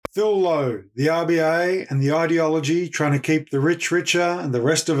Phil Lowe, the RBA and the ideology trying to keep the rich richer and the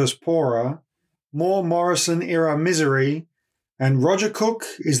rest of us poorer, more Morrison-era misery, and Roger Cook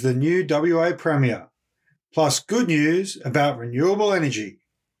is the new WA Premier. Plus good news about renewable energy.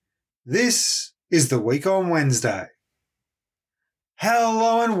 This is the Week on Wednesday.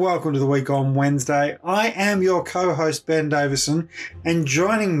 Hello and welcome to the Week on Wednesday. I am your co-host Ben Davison, and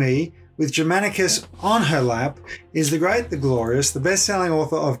joining me with Germanicus on her lap is the great, the glorious, the best-selling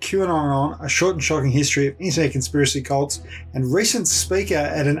author of QAnon, A Short and Shocking History of Internet Conspiracy Cults, and recent speaker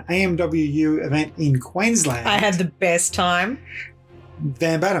at an AMWU event in Queensland. I had the best time.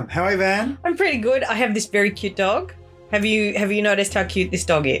 Van Badham. How are you, Van? I'm pretty good. I have this very cute dog. Have you noticed how cute this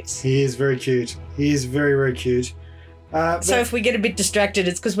dog is? He is very cute. He is very, very cute. So if we get a bit distracted,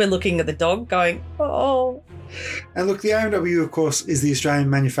 it's because we're looking at the dog going, oh. And look, the AMWU, of course, is the Australian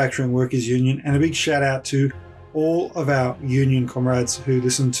Manufacturing Workers Union, and a big shout out to all of our union comrades who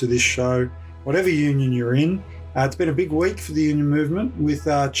listen to this show, whatever union you're in. It's been a big week for the union movement with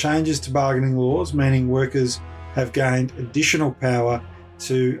changes to bargaining laws, meaning workers have gained additional power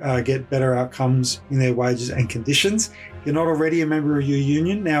to get better outcomes in their wages and conditions. If you're not already a member of your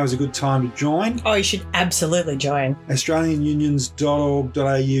union, now is a good time to join. Oh, you should absolutely join.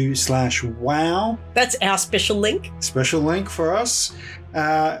 AustralianUnions.org.au/wow. That's our special link. Special link for us.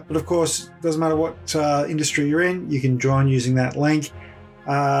 But of course, doesn't matter what industry you're in, you can join using that link.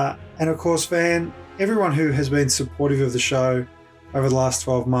 And of course, Van, everyone who has been supportive of the show over the last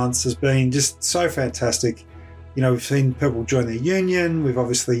 12 months has been just so fantastic. You know, we've seen people join the union. We've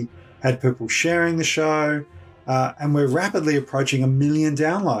obviously had people sharing the show. And we're rapidly approaching 1 million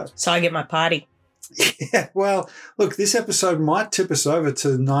downloads. So I get my party. Yeah, well, look, this episode might tip us over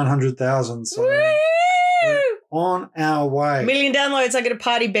to 900,000. So we're on our way. 1 million downloads, I get a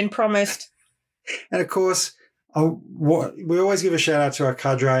party, Ben promised. And of course, we always give a shout out to our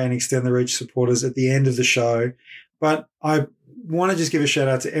cadre and Extend the Reach supporters at the end of the show. But I want to just give a shout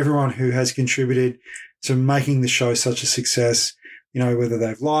out to everyone who has contributed to making the show such a success, you know, whether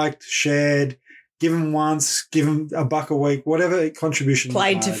they've liked, shared, given once, given $1 a week, whatever contribution.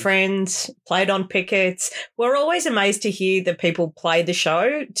 Played to friends, played on pickets. We're always amazed to hear that people play the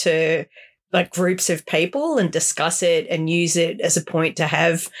show to like groups of people and discuss it and use it as a point to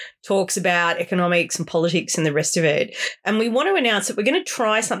have talks about economics and politics and the rest of it. And we want to announce that we're going to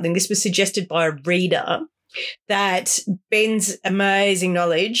try something. This was suggested by a reader, that Ben's amazing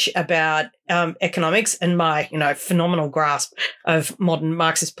knowledge about economics and my, phenomenal grasp of modern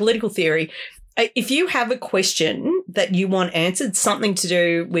Marxist political theory. If you have a question that you want answered, something to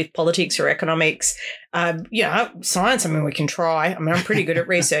do with politics or economics, science, we can try. I'm pretty good at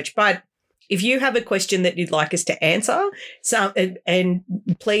research, but if you have a question that you'd like us to answer, and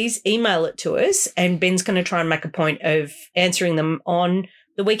please email it to us, and Ben's going to try and make a point of answering them on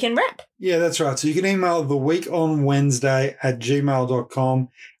the Weekend Wrap. Yeah, that's right. So you can email theweekonwednesday@gmail.com.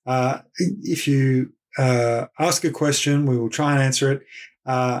 If you ask a question, we will try and answer it.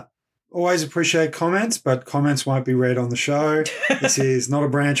 Always appreciate comments, but comments won't be read on the show. This is not a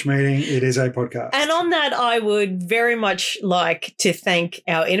branch meeting. It is a podcast. And on that, I would very much like to thank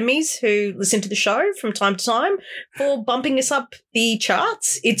our enemies who listen to the show from time to time for bumping us up the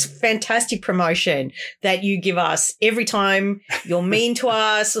charts. It's fantastic promotion that you give us. Every time you're mean to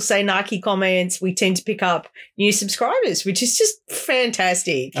us or say narky comments, we tend to pick up new subscribers, which is just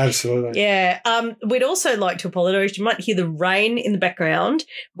fantastic. Absolutely. Yeah. We'd also like to apologise. You might hear the rain in the background.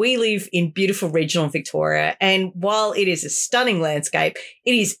 We live in beautiful regional Victoria, and while it is a stunning landscape,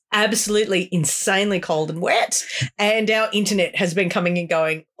 it is absolutely insanely cold and wet, and our internet has been coming and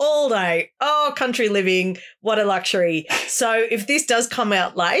going all day. Oh, country living, what a luxury. So if this does come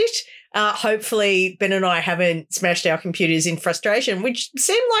out late, hopefully Ben and I haven't smashed our computers in frustration, which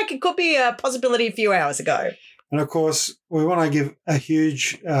seemed like it could be a possibility a few hours ago. And of course, we want to give a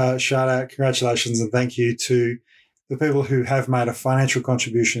huge shout out, congratulations and thank you to the people who have made a financial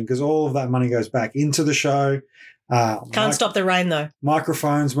contribution, because all of that money goes back into the show. Can't stop the rain, though.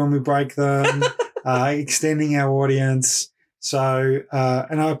 Microphones when we break them, extending our audience. So,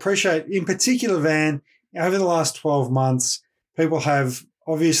 and I appreciate, in particular, Van, over the last 12 months, people have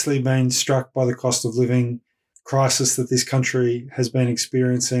obviously been struck by the cost of living crisis that this country has been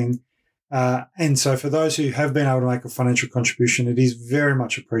experiencing. And so for those who have been able to make a financial contribution, it is very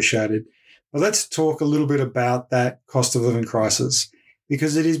much appreciated. But let's talk a little bit about that cost of living crisis,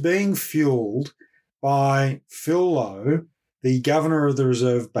 because it is being fueled by Phil Lowe, the governor of the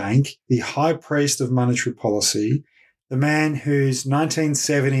Reserve Bank, the high priest of monetary policy, the man whose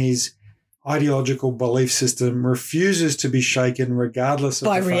 1970s ideological belief system refuses to be shaken regardless of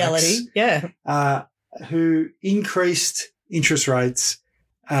by the reality, facts, who increased interest rates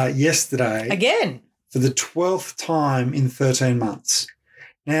yesterday. Again. For the 12th time in 13 months.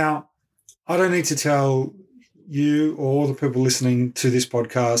 Now, I don't need to tell you or the people listening to this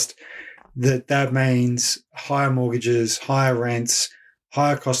podcast that means higher mortgages, higher rents,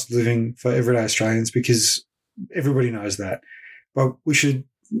 higher cost of living for everyday Australians, because everybody knows that. But we should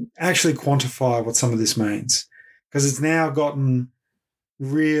actually quantify what some of this means, because it's now gotten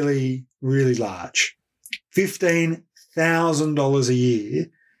really, really large. $15,000 a year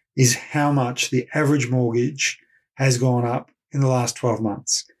is how much the average mortgage has gone up in the last 12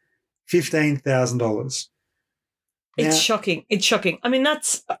 months. $15,000. It's shocking. It's shocking. I mean,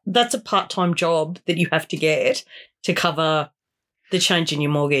 that's a part-time job that you have to get to cover the change in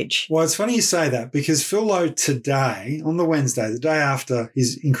your mortgage. Well, it's funny you say that, because Phil Lowe today, on the Wednesday, the day after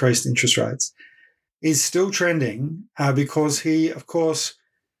his increased interest rates, is still trending because he, of course,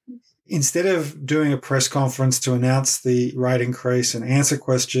 instead of doing a press conference to announce the rate increase and answer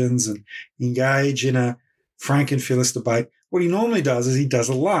questions and engage in a frank and fearless debate, what he normally does is he does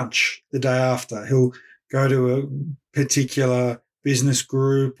a lunch the day after. He'll go to a particular business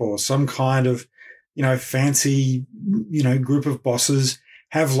group or some kind of, fancy, group of bosses,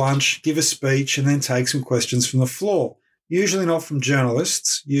 have lunch, give a speech, and then take some questions from the floor. Usually not from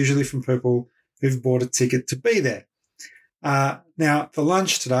journalists, usually from people who've bought a ticket to be there. Now, the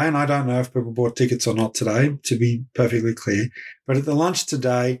lunch today, and I don't know if people bought tickets or not today, to be perfectly clear, but at the lunch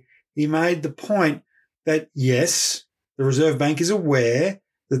today, he made the point that, yes, the Reserve Bank is aware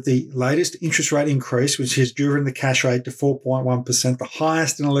that the latest interest rate increase, which has driven the cash rate to 4.1%, the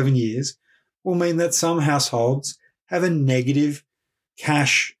highest in 11 years, will mean that some households have a negative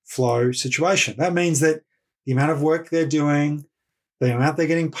cash flow situation. That means that the amount of work they're doing, the amount they're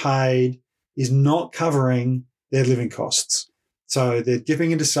getting paid, is not covering their living costs. So they're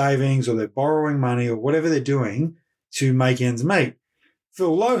dipping into savings or they're borrowing money or whatever they're doing to make ends meet.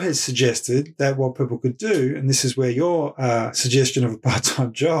 Phil Lowe has suggested that what people could do, and this is where your suggestion of a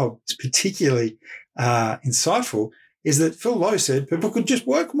part-time job is particularly insightful, is that Phil Lowe said people could just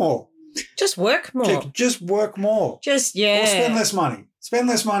work more. Just work more. Just work more. Or spend less money. Spend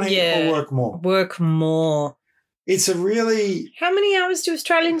less money or work more. Work more. It's a really... How many hours do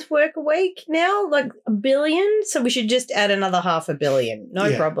Australians work a week now? Like 1 billion? So we should just add another 500 million.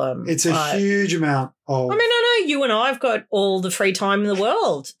 No problem. It's a huge amount of... I mean, I know you and I have got all the free time in the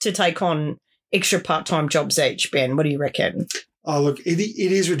world to take on extra part-time jobs each, Ben. What do you reckon? Oh, look, it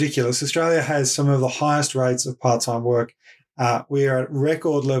is ridiculous. Australia has some of the highest rates of part-time work. We are at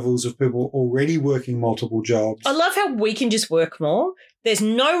record levels of people already working multiple jobs. I love how we can just work more. There's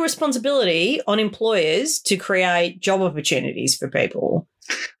no responsibility on employers to create job opportunities for people.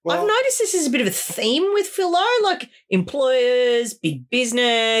 Well, I've noticed this is a bit of a theme with Phil Lowe, like employers, big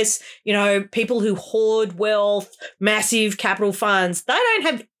business, people who hoard wealth, massive capital funds. They don't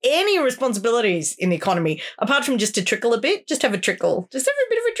have any responsibilities in the economy apart from just to trickle a bit, just have a trickle, just have a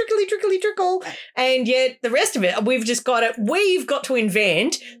bit of a trickle. And yet the rest of it, we've got to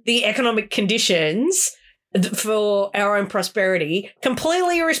invent the economic conditions for our own prosperity,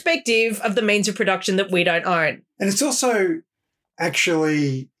 completely irrespective of the means of production that we don't own. And it's also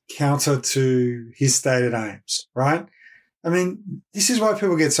actually counter to his stated aims, right? I mean, this is why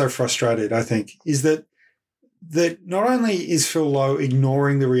people get so frustrated, I think, is that not only is Phil Lowe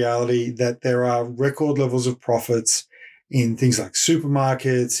ignoring the reality that there are record levels of profits in things like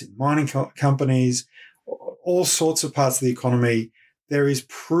supermarkets, in mining companies, all sorts of parts of the economy, there is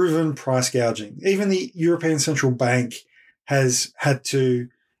proven price gouging. Even the European Central Bank has had to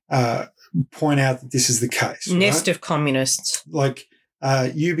point out that this is the case. Nest of communists. Like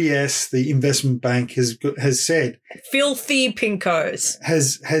UBS, the investment bank, has said... Filthy pinkos.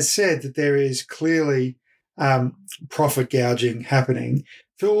 Has said that there is clearly profit gouging happening.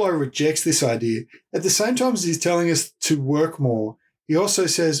 Phil Lowe rejects this idea. At the same time as he's telling us to work more, he also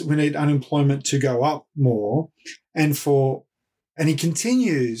says we need unemployment to go up more, and he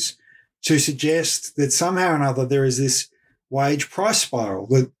continues to suggest that somehow or another there is this wage price spiral,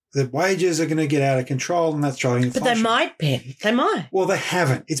 that wages are going to get out of control and that's driving inflation. But they might, Ben. They might. Well, they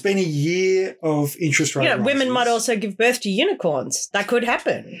haven't. It's been a year of interest rate rises. Women might also give birth to unicorns. That could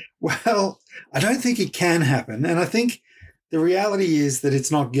happen. Well, I don't think it can happen. And I think the reality is that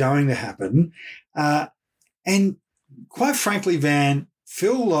it's not going to happen. And quite frankly, Van,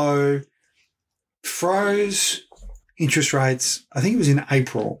 Phil Lowe froze interest rates, I think it was in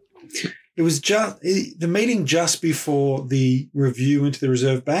April. It was just the meeting just before the review into the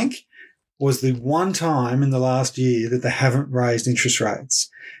Reserve Bank was the one time in the last year that they haven't raised interest rates.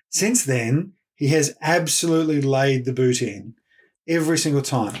 Since then, he has absolutely laid the boot in. every single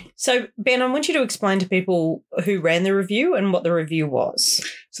time. So, Ben, I want you to explain to people who ran the review and what the review was.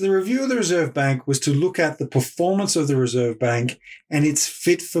 So the review of the Reserve Bank was to look at the performance of the Reserve Bank and its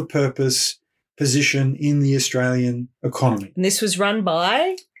fit-for-purpose position in the Australian economy. And this was run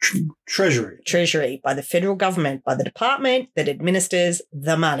by? Treasury. Treasury, by the federal government, by the department that administers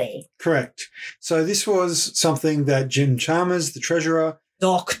the money. Correct. So this was something that Jim Chalmers, the Treasurer,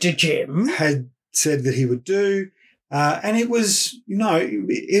 Dr. Jim, had said that he would do. And it was,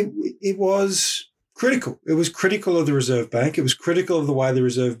 it was critical. It was critical of the Reserve Bank. It was critical of the way the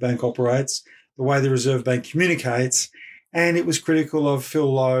Reserve Bank operates, the way the Reserve Bank communicates, and it was critical of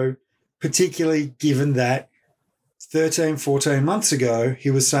Phil Lowe, particularly given that 13, 14 months ago, he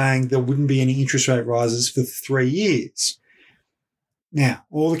was saying there wouldn't be any interest rate rises for 3 years. Now,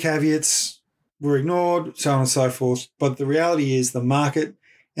 all the caveats were ignored, so on and so forth, but the reality is the market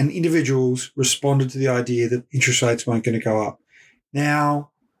and individuals responded to the idea that interest rates weren't going to go up.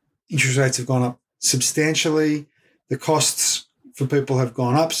 Now, interest rates have gone up substantially. The costs for people have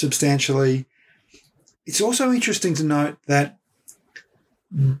gone up substantially. It's also interesting to note that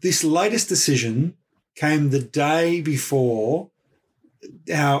this latest decision came the day before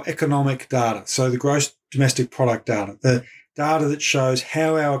our economic data, so the gross domestic product data, the data that shows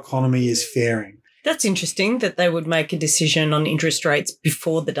how our economy is faring. That's interesting that they would make a decision on interest rates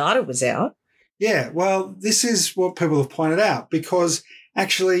before the data was out. Yeah, well, this is what people have pointed out, because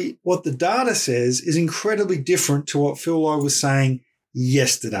actually what the data says is incredibly different to what Phil Lowe was saying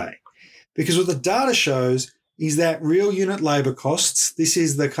yesterday. Because what the data shows is that real unit labour costs, this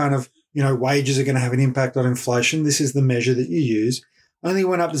is the kind of, wages are going to have an impact on inflation. This is the measure that you use, only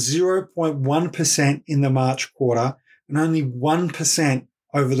went up 0.1% in the March quarter and only 1%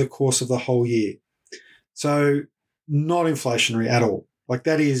 over the course of the whole year. So not inflationary at all. Like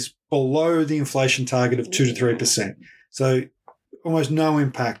that is below the inflation target of 2 to 3%. So almost no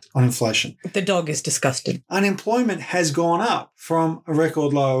impact on inflation. The dog is disgusted. Unemployment has gone up from a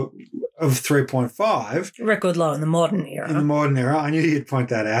record low of 3.5. Record low in the modern era. In the modern era. I knew you'd point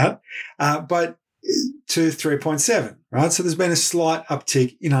that out. But to 3.7, right? So there's been a slight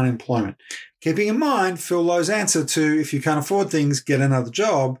uptick in unemployment. Keeping in mind, Phil Lowe's answer to if you can't afford things, get another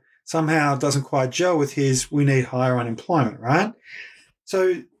job, somehow doesn't quite gel with his we need higher unemployment, right?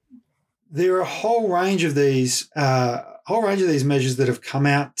 So there are a whole range of these measures that have come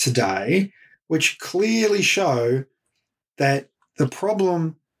out today, which clearly show that the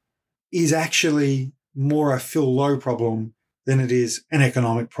problem is actually more a Phil Lowe problem than it is an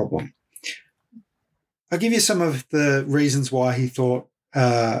economic problem. I'll give you some of the reasons why he thought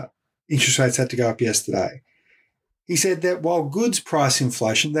interest rates had to go up yesterday. He said that while goods price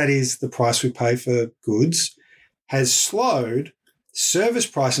inflation, that is the price we pay for goods, has slowed, service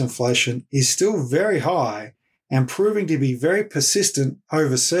price inflation is still very high and proving to be very persistent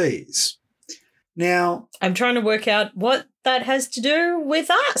overseas. Now, I'm trying to work out what that has to do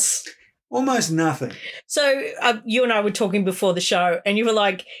with us. Almost nothing. So you and I were talking before the show and you were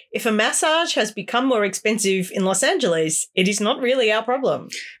like, if a massage has become more expensive in Los Angeles, it is not really our problem.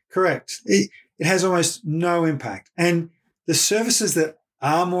 Correct. It has almost no impact. And the services that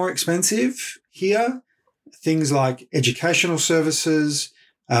are more expensive here, things like educational services,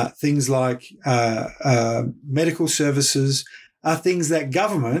 things like medical services, are things that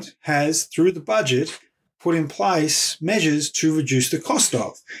government has, through the budget, put in place measures to reduce the cost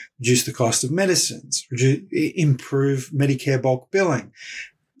of medicines, improve Medicare bulk billing.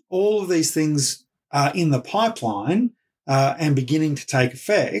 All of these things are in the pipeline and beginning to take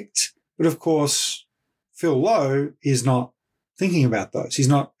effect. But of course, Phil Lowe is not thinking about those. He's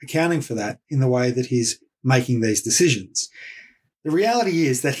not accounting for that in the way that he's making these decisions. The reality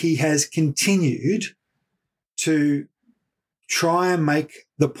is that he has continued to try and make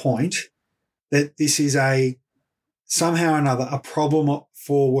the point that this is somehow or another a problem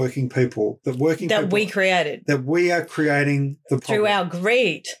for working people, that we created, that we are creating the problem through our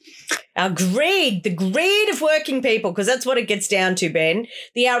greed, the greed of working people, because that's what it gets down to, Ben.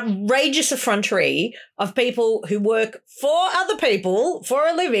 The outrageous effrontery of people who work for other people for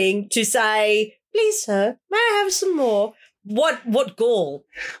a living to say, "Please, sir, may I have some more?" What gall?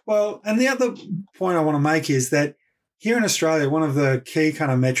 Well, and the other point I want to make is that here in Australia, one of the key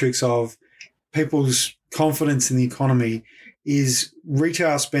kind of metrics of people's confidence in the economy is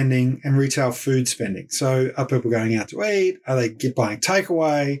retail spending and retail food spending. So are people going out to eat? Are they buying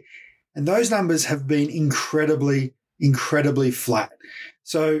takeaway? And those numbers have been incredibly, incredibly flat.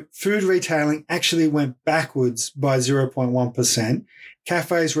 So food retailing actually went backwards by 0.1%.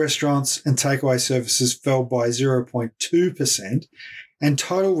 Cafes, restaurants and takeaway services fell by 0.2%. and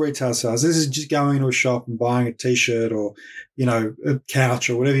total retail sales, this is just going to a shop and buying a T-shirt or, a couch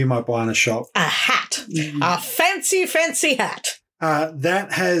or whatever you might buy in a shop. A hat. A fancy, fancy hat.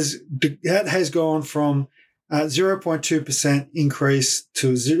 That has gone from 0.2% increase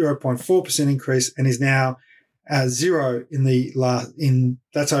to 0.4% increase and is now zero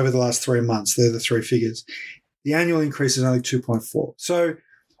that's over the last 3 months. They're the three figures. The annual increase is only 2.4. So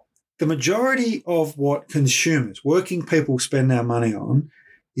the majority of what consumers, working people, spend their money on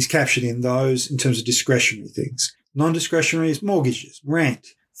is captured in those in terms of discretionary things. Non-discretionary is mortgages, rent,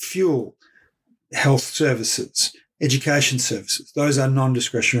 fuel, health services, education services. Those are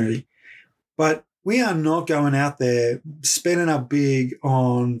non-discretionary. But we are not going out there spending up big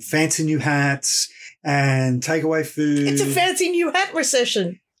on fancy new hats and takeaway food. It's a fancy new hat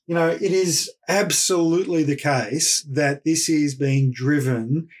recession. It is absolutely the case that this is being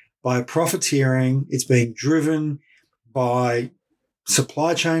driven by profiteering. It's being driven by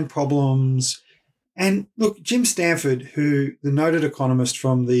supply chain problems. And look, Jim Stanford, the noted economist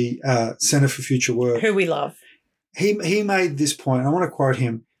from the Center for Future Work. Who we love. He made this point. I want to quote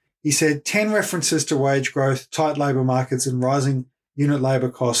him. He said, 10 references to wage growth, tight labour markets and rising unit labour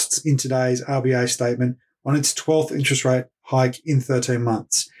costs in today's RBA statement on its 12th interest rate hike in 13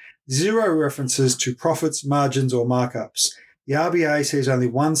 months. 0 references to profits, margins or markups. The RBA sees only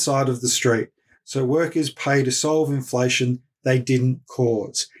one side of the street, so workers pay to solve inflation they didn't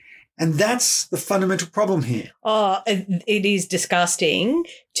cause. And that's the fundamental problem here. Oh, it is disgusting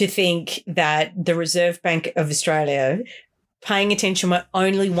to think that the Reserve Bank of Australia, paying attention to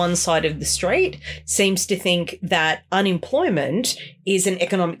only one side of the street, seems to think that unemployment is an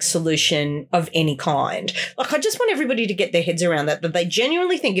economic solution of any kind. Like, I just want everybody to get their heads around that they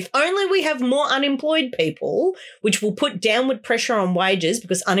genuinely think if only we have more unemployed people, which will put downward pressure on wages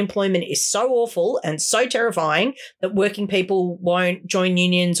because unemployment is so awful and so terrifying that working people won't join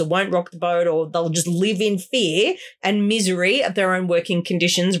unions or won't rock the boat, or they'll just live in fear and misery of their own working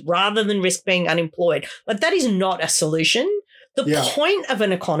conditions rather than risk being unemployed. Like, that is not a solution. The point of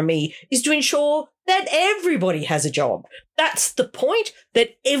an economy is to ensure that everybody has a job. That's the point,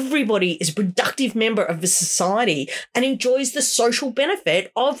 that everybody is a productive member of the society and enjoys the social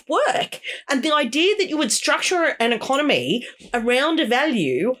benefit of work. And the idea that you would structure an economy around a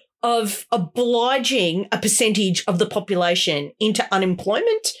value of obliging a percentage of the population into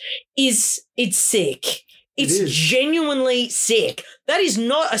unemployment it's sick. It's genuinely sick. That is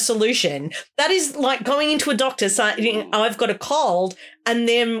not a solution. That is like going into a doctor saying, I've got a cold, and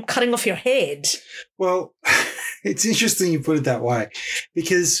them cutting off your head. Well, it's interesting you put it that way,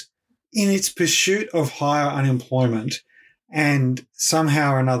 because in its pursuit of higher unemployment and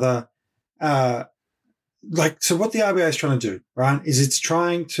somehow or another, so what the RBA is trying to do, right, is it's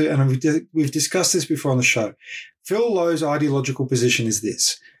trying to, and we've discussed this before on the show, Phil Lowe's ideological position is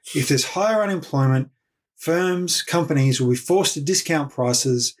this: if there's higher unemployment, firms, companies will be forced to discount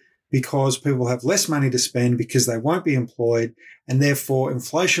prices because people have less money to spend because they won't be employed, and therefore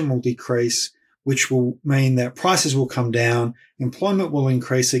inflation will decrease, which will mean that prices will come down, employment will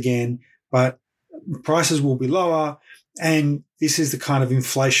increase again, but prices will be lower, and this is the kind of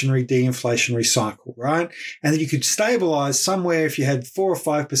inflationary, de-inflationary cycle, right? And that you could stabilize somewhere. If you had 4 or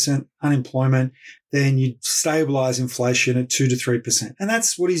 5% unemployment, then you'd stabilize inflation at 2 to 3%. And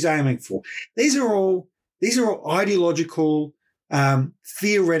that's what he's aiming for. These are all ideological,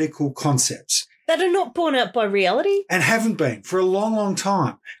 theoretical concepts that are not borne out by reality and haven't been for a long, long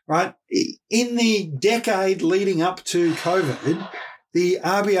time, right? In the decade leading up to COVID, the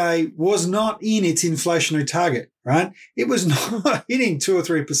RBA was not in its inflationary target, right? It was not hitting 2 or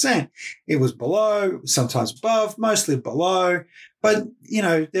 3%. It was below, sometimes above, mostly below. But,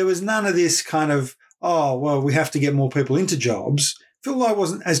 there was none of this kind of, we have to get more people into jobs. Phil Lowe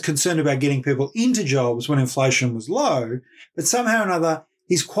wasn't as concerned about getting people into jobs when inflation was low, but somehow or another,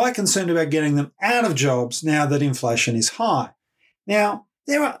 he's quite concerned about getting them out of jobs now that inflation is high. Now,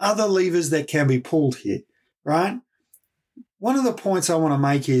 there are other levers that can be pulled here, right? One of the points I want to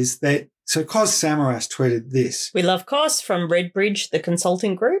make is that, so Cos Samaras tweeted this. We love Cos from Redbridge, the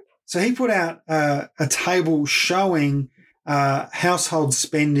consulting group. So he put out a table showing household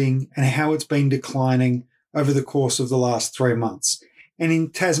spending and how it's been declining over the course of the last 3 months. And in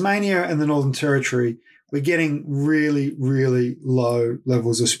Tasmania and the Northern Territory, we're getting really, really low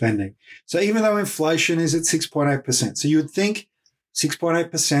levels of spending. So even though inflation is at 6.8%, so you would think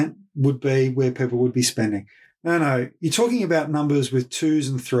 6.8% would be where people would be spending. No, you're talking about numbers with 2s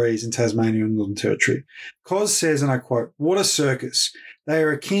and 3s in Tasmania and Northern Territory. Cos says, and I quote, "What a circus. They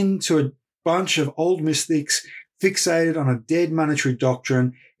are akin to a bunch of old mystics fixated on a dead monetary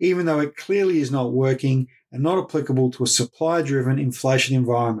doctrine, even though it clearly is not working, and not applicable to a supply-driven inflation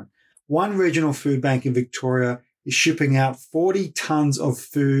environment. One regional food bank in Victoria is shipping out 40 tonnes of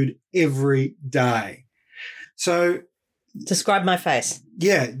food every day. So, describe my face.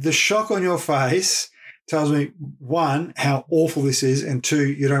 Yeah, the shock on your face tells me, one, how awful this is, and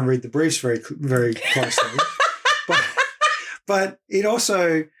two, you don't read the briefs very closely. but it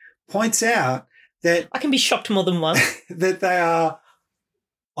also points out that I can be shocked more than once. that they are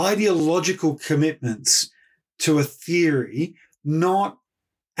ideological commitments to a theory, not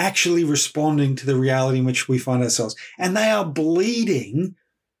actually responding to the reality in which we find ourselves. And they are bleeding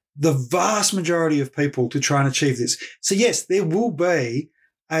the vast majority of people to try and achieve this. So yes, there will be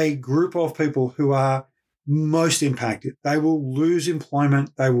a group of people who are most impacted. They will lose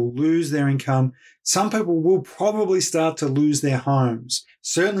employment. They will lose their income. Some people will probably start to lose their homes,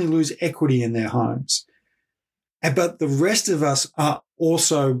 certainly lose equity in their homes. But the rest of us are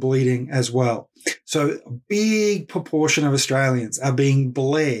also bleeding as well. So a big proportion of Australians are being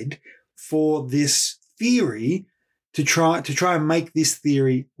bled for this theory to try and make this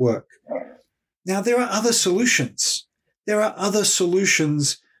theory work. Now, there are other solutions. There are other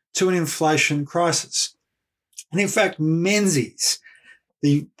solutions to an inflation crisis. And in fact, Menzies,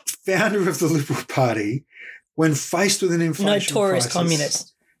 the founder of the Liberal Party, when faced with an inflation notorious crisis,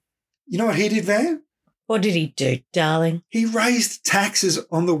 communist. You know what he did, Van? What did he do, darling? He raised taxes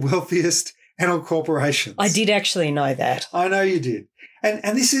on the wealthiest and on corporations. I did actually know that. I know you did.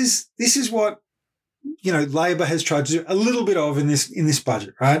 And this is what, you know, Labor has tried to do a little bit of in this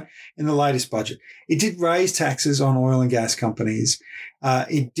budget, right? In the latest budget. It did raise taxes on oil and gas companies.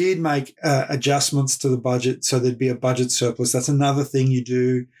 It did make adjustments to the budget so there'd be a budget surplus. That's another thing you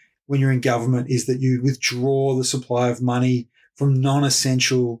do when you're in government, is that you withdraw the supply of money from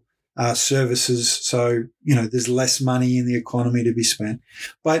non-essential services. So, you know, there's less money in the economy to be spent.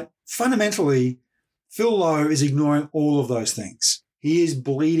 But fundamentally, Phil Lowe is ignoring all of those things. He is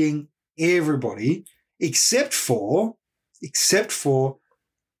bleeding everybody except for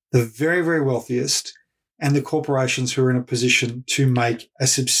the very, very wealthiest and the corporations who are in a position to make a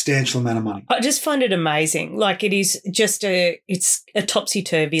substantial amount of money. I just find it amazing. Like, it is just it's a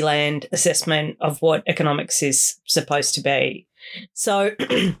topsy-turvy land assessment of what economics is supposed to be. So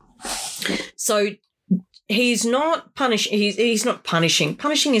he's not he's not punishing.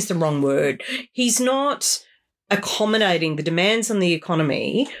 Punishing is the wrong word. He's not accommodating the demands on the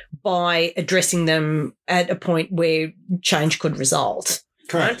economy by addressing them at a point where change could result.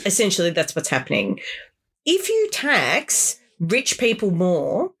 Correct. Right? Essentially, that's what's happening. If you tax rich people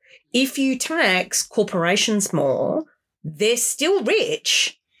more, if you tax corporations more, they're still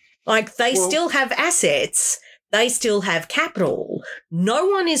rich. Like, they still have assets. They still have capital. No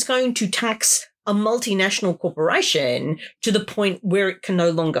one is going to tax a multinational corporation to the point where it can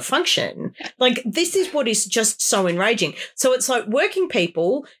no longer function. Like, this is what is just so enraging. So it's like working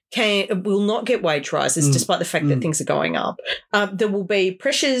people will not get wage rises despite the fact that things are going up. There will be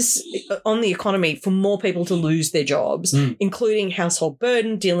pressures on the economy for more people to lose their jobs, including household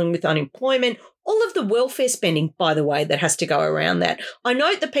burden, dealing with unemployment, all of the welfare spending, by the way, that has to go around that. I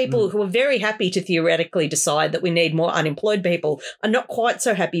note that people who are very happy to theoretically decide that we need more unemployed people are not quite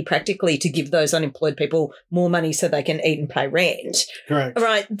so happy practically to give those unemployed people more money so they can eat and pay rent. Correct.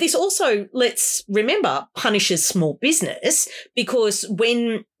 Right. This also, let's remember, punishes small business, because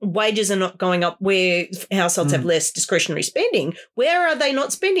when wages are not going up, where households have less discretionary spending, where are they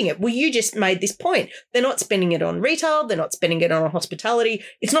not spending it? Well, you just made this point. They're not spending it on retail. They're not spending it on hospitality.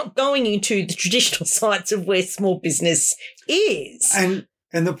 It's not going into the traditional sites of where small business is. And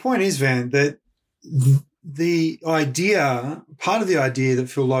the point is, Van, that the idea, part of the idea that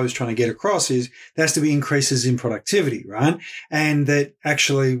Phil Lowe is trying to get across is there has to be increases in productivity, right? And that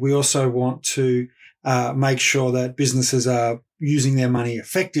actually we also want to make sure that businesses are using their money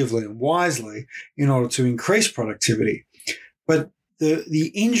effectively and wisely in order to increase productivity. But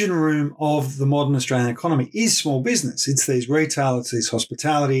the engine room of the modern Australian economy is small business. It's these retail, it's these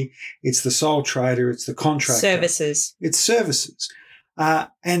hospitality, it's the sole trader, it's the contractor. Services. It's services.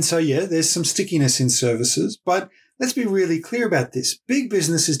 And so, yeah, there's some stickiness in services, but let's be really clear about this. Big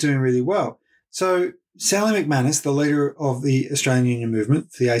business is doing really well. So Sally McManus, the leader of the Australian Union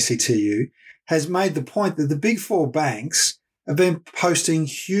Movement, the ACTU, has made the point that the big four banks have been posting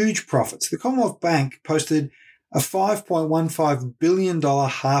huge profits. The Commonwealth Bank posted a $5.15 billion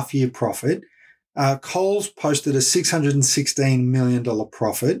half-year profit. Coles posted a $616 million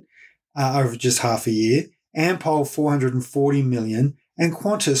profit over just half a year. Ampol, $440 million. And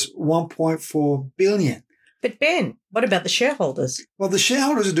Qantas, $1.4 billion. But Ben, what about the shareholders? Well, the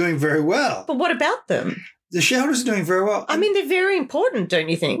shareholders are doing very well. But what about them? the shareholders are doing very well. I mean, they're very important, don't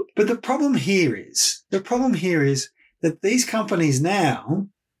you think? But the problem here is that these companies now,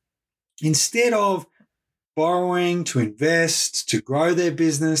 instead of borrowing to invest, to grow their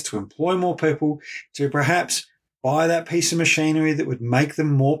business, to employ more people, to perhaps buy that piece of machinery that would make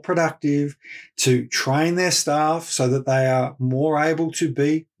them more productive, to train their staff so that they are more able to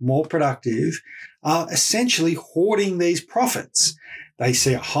be more productive, are essentially hoarding these profits. They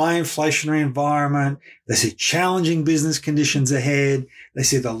see a high inflationary environment. They see challenging business conditions ahead. They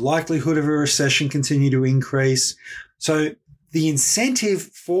see the likelihood of a recession continue to increase. So the incentive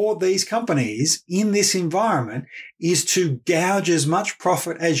for these companies in this environment is to gouge as much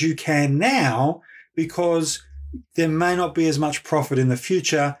profit as you can now, because there may not be as much profit in the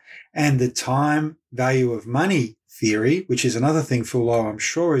future. And the time value of money theory, which is another thing Phil Lowe, I'm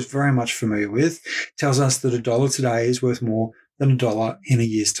sure, is very much familiar with, tells us that $1 today is worth more than $1 in a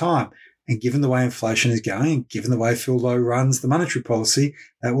year's time. And given the way inflation is going, given the way Phil Lowe runs the monetary policy,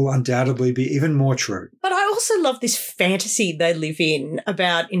 that will undoubtedly be even more true. But I also love this fantasy they live in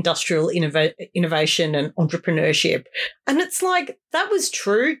about industrial innovation and entrepreneurship. And it's like, that was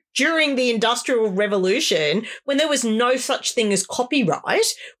true during the Industrial Revolution, when there was no such thing as copyright,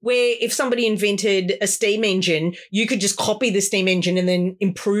 where if somebody invented a steam engine, you could just copy the steam engine and then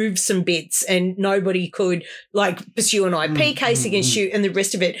improve some bits, and nobody could pursue an IP case against you and the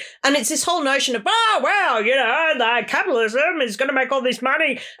rest of it. And it's this whole notion of, the capitalism is going to make all this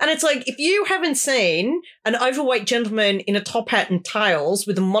money. And it's like, if you haven't seen an overweight gentleman in a top hat and tails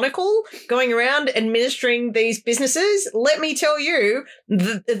with a monocle going around administering these businesses, let me tell you,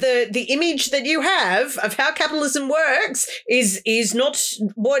 the image that you have of how capitalism works is not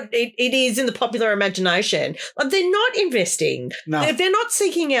what it is in the popular imagination. They're not investing. No. They're not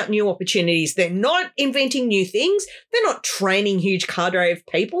seeking out new opportunities. They're not inventing new things. They're not training huge cadre of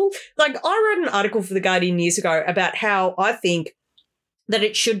people. I wrote an article for The Guardian years ago about how I think that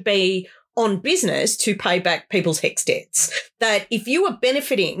it should be on business to pay back people's HECS debts. That if you are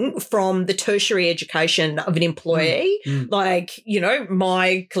benefiting from the tertiary education of an employee,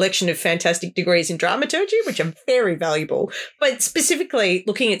 my collection of fantastic degrees in dramaturgy, which are very valuable, but specifically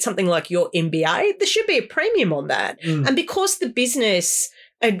looking at something like your MBA, there should be a premium on that. And because the business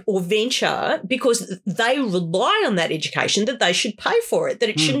or venture, because they rely on that education, that they should pay for it, that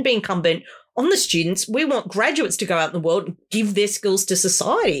it shouldn't be incumbent on the students. We want graduates to go out in the world and give their skills to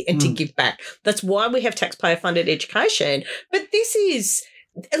society and to give back. That's why we have taxpayer-funded education. But this is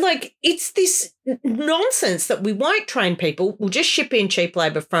it's this nonsense that we won't train people. We'll just ship in cheap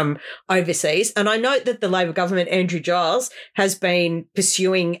labour from overseas. And I note that the Labor government, Andrew Giles, has been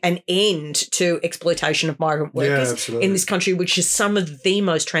pursuing an end to exploitation of migrant workers in this country, which is some of the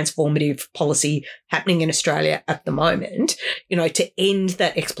most transformative policy happening in Australia at the moment. To end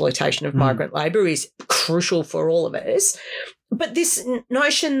that exploitation of migrant labour is crucial for all of us. But this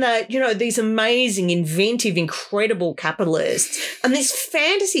notion that, these amazing, inventive, incredible capitalists and this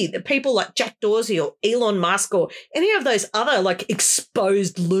fantasy that people like Jack Dorsey or Elon Musk or any of those other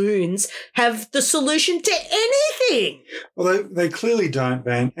exposed loons have the solution to anything. Well, they clearly don't,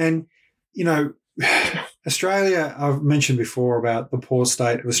 Van. And, Australia, I've mentioned before about the poor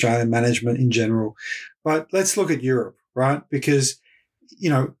state of Australian management in general. But let's look at Europe, right? Because,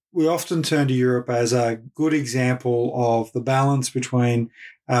 we often turn to Europe as a good example of the balance between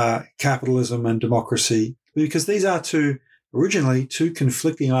capitalism and democracy, because these are originally two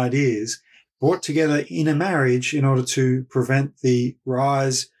conflicting ideas brought together in a marriage in order to prevent the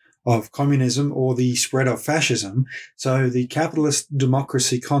rise of communism or the spread of fascism. So the capitalist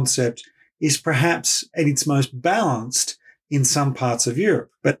democracy concept is perhaps at its most balanced in some parts of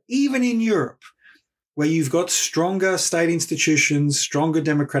Europe. But even in Europe, where you've got stronger state institutions, stronger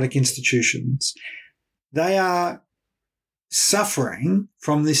democratic institutions, they are suffering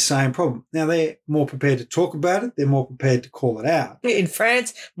from this same problem. Now, they're more prepared to talk about it. They're more prepared to call it out. In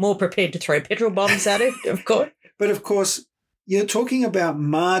France, more prepared to throw petrol bombs at it, of course. But, of course, you're talking about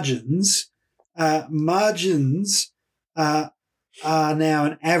margins. Margins are now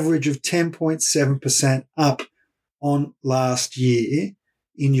an average of 10.7% up on last year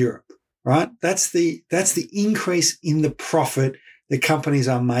in Europe. Right? That's the increase in the profit that companies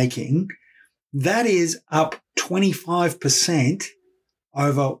are making. That is up 25%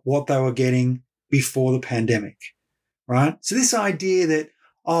 over what they were getting before the pandemic. Right? So this idea that,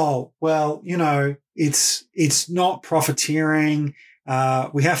 it's not profiteering.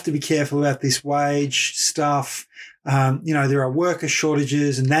 We have to be careful about this wage stuff. There are worker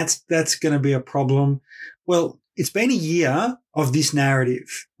shortages and that's going to be a problem. Well, it's been a year of this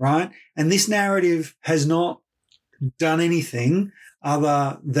narrative, right? And this narrative has not done anything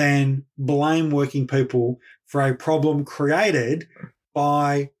other than blame working people for a problem created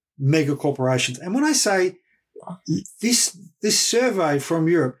by mega corporations. And when I say this survey from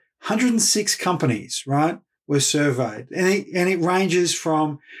Europe, 106 companies, right, were surveyed. And it ranges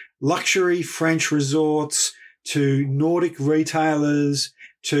from luxury French resorts to Nordic retailers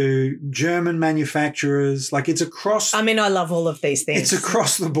to German manufacturers. Like, it's across. I mean, I love all of these things. It's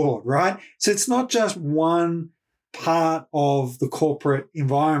across the board, right? So it's not just one part of the corporate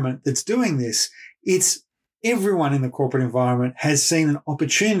environment that's doing this. It's everyone in the corporate environment has seen an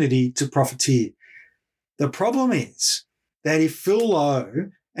opportunity to profiteer. The problem is that if Phil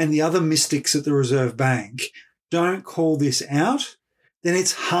Lowe and the other mystics at the Reserve Bank don't call this out, then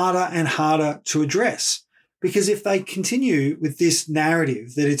it's harder and harder to address. Because if they continue with this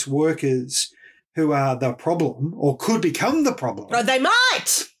narrative that it's workers who are the problem or could become the problem, or they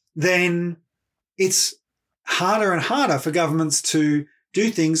might, then it's harder and harder for governments to do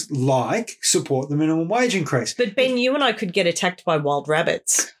things like support the minimum wage increase. But Ben, you and I could get attacked by wild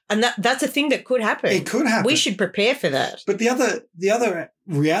rabbits. And that's a thing that could happen. It could happen. We should prepare for that. But the other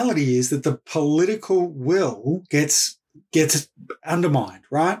reality is that the political will gets undermined,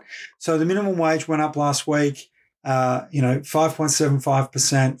 right? So the minimum wage went up last week,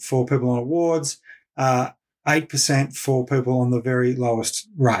 5.75% for people on awards, 8% for people on the very lowest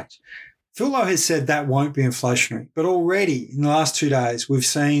rate. Phil Lowe has said that won't be inflationary, but already in the last 2 days, we've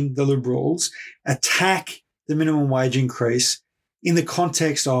seen the Liberals attack the minimum wage increase in the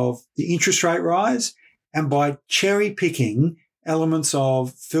context of the interest rate rise and by cherry picking elements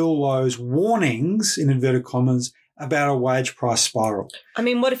of Phil Lowe's warnings, in inverted commas, about a wage price spiral. I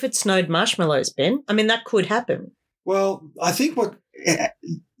mean, what if it snowed marshmallows, Ben? I mean, that could happen. Well, I think what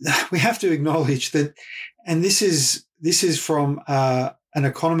we have to acknowledge that, and this is from an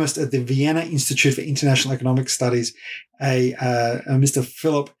economist at the Vienna Institute for International Economic Studies, a Mr.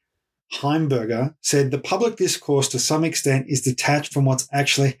 Philip Heimberger, said the public discourse to some extent is detached from what's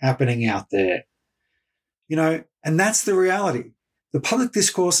actually happening out there. And that's the reality. The public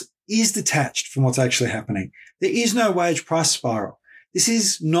discourse is detached from what's actually happening. There is no wage price spiral. This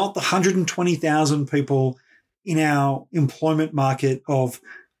is not the 120,000 people in our employment market of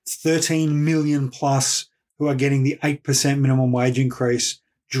 13 million plus who are getting the 8% minimum wage increase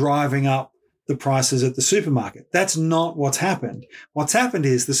driving up the prices at the supermarket. That's not what's happened. What's happened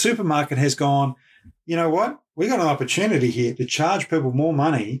is the supermarket has gone, you know what? We got an opportunity here to charge people more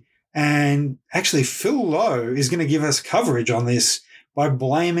money, and actually Phil Lowe is going to give us coverage on this by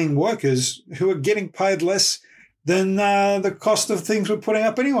blaming workers who are getting paid less than the cost of things we're putting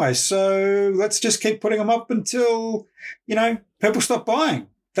up anyway. So let's just keep putting them up until, people stop buying.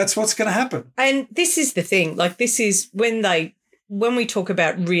 That's what's going to happen. And this is the thing. Like, this is when we talk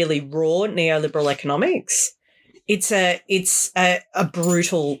about really raw neoliberal economics, it's a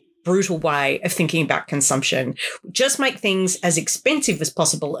brutal way of thinking about consumption. Just make things as expensive as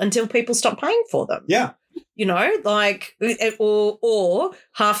possible until people stop paying for them. Yeah. Or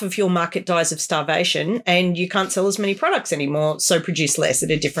half of your market dies of starvation and you can't sell as many products anymore, so produce less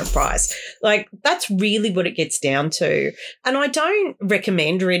at a different price. Like, that's really what it gets down to. And I don't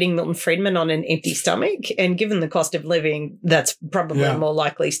recommend reading Milton Friedman on an empty stomach. And given the cost of living, that's probably a more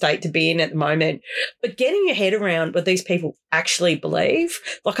likely state to be in at the moment. But getting your head around what these people actually believe,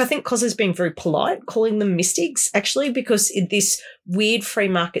 like, I think Cos is being very polite calling them mystics, actually, because in this weird free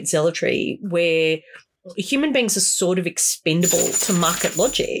market zealotry where human beings are sort of expendable to market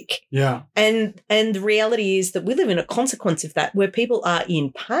logic. Yeah. And the reality is that we live in a consequence of that, where people are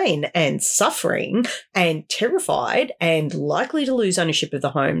in pain and suffering and terrified and likely to lose ownership of the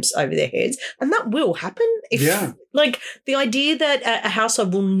homes over their heads. And that will happen. Like, the idea that a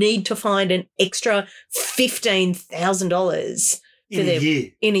household will need to find an extra $15,000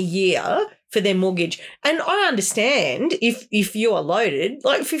 in a year for their mortgage. And I understand if you are loaded,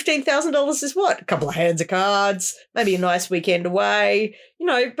 like $15,000 is what? A couple of hands of cards, maybe a nice weekend away,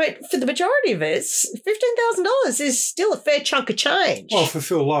 but for the majority of us, $15,000 is still a fair chunk of change. Well, for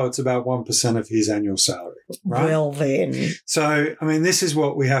Phil Lowe, it's about 1% of his annual salary, right? Well, then. So, I mean, this is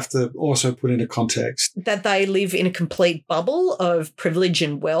what we have to also put into context. That they live in a complete bubble of privilege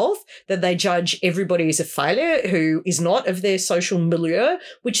and wealth, that they judge everybody as a failure who is not of their social milieu,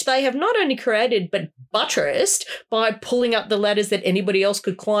 which they have not only created but buttressed by pulling up the ladders that anybody else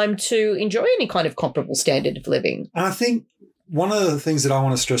could climb to enjoy any kind of comparable standard of living. And I think one of the things that I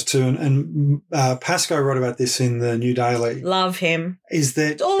want to stress too, and Pascoe wrote about this in the New Daily. Love him. Is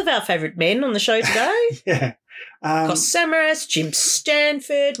that all of our favourite men on the show today? Yeah. Cos Samaras, Jim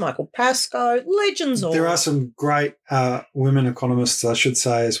Stanford, Michael Pascoe, legends all. There are some great women economists, I should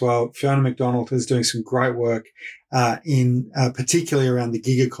say, as well. Fiona MacDonald is doing some great work particularly around the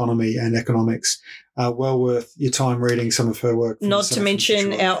gig economy and economics. Well worth your time reading some of her work. Not to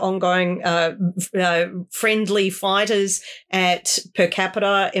mention our ongoing friendly fighters at Per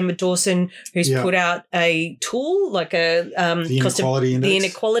Capita, Emma Dawson, who's put out a tool like the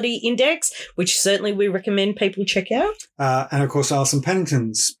Inequality Index, which certainly we recommend people check out. And, of course, Alison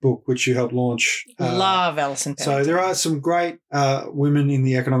Pennington's book, which you helped launch. Love Alison Pennington. So there are some great women in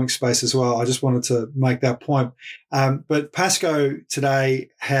the economic space as well. I just wanted to make that point. But Pascoe today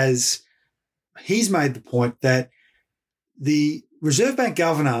he's made the point that the Reserve Bank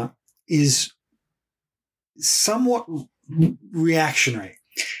governor is somewhat reactionary,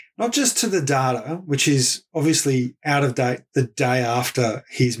 not just to the data, which is obviously out of date the day after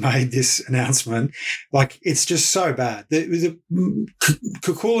he's made this announcement. Like, it's just so bad.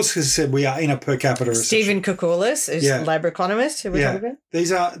 Koukoulas has said we are in a per capita recession. Stephen Koukoulas is a Labor economist who we're talking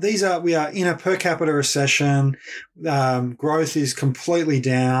about. We are in a per capita recession. Growth is completely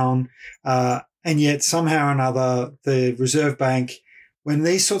down. And yet somehow or another, the Reserve Bank, when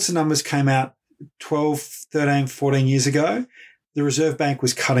these sorts of numbers came out 12, 13, 14 years ago, the Reserve Bank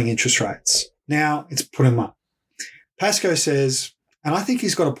was cutting interest rates. Now it's put them up. Pascoe says, and I think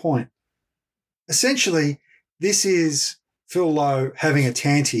he's got a point, essentially this is Phil Lowe having a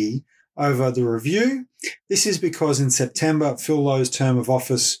tanty over the review. This is because in September, Phil Lowe's term of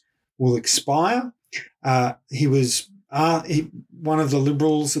office will expire. He was one of the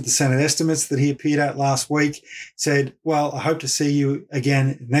Liberals at the Senate estimates that he appeared at last week said, well, I hope to see you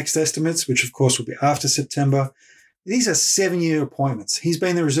again next estimates, which of course will be after September. These are 7-year appointments. He's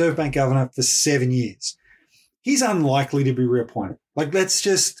been the Reserve Bank governor for 7 years. He's unlikely to be reappointed. Like, let's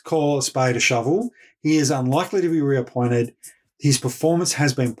just call a spade a shovel. He is unlikely to be reappointed. His performance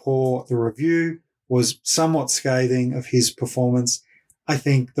has been poor. The review was somewhat scathing of his performance. I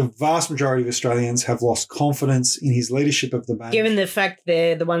think the vast majority of Australians have lost confidence in his leadership of the bank. Given the fact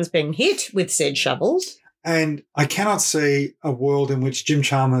they're the ones being hit with said shovels. And I cannot see a world in which Jim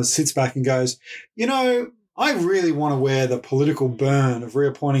Chalmers sits back and goes, I really want to wear the political burn of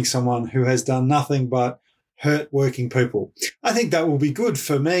reappointing someone who has done nothing but hurt working people. I think that will be good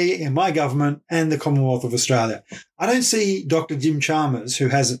for me and my government and the Commonwealth of Australia. I don't see Dr. Jim Chalmers, who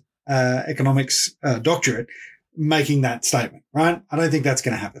has an economics doctorate, making that statement, right? I don't think that's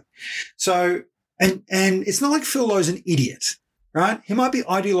going to happen. So, and it's not like Phil Lowe's an idiot, right? He might be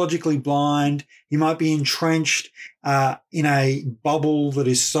ideologically blind. He might be entrenched in a bubble that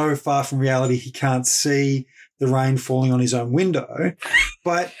is so far from reality he can't see the rain falling on his own window.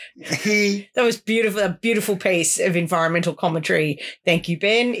 But that was beautiful, a beautiful piece of environmental commentary. Thank you,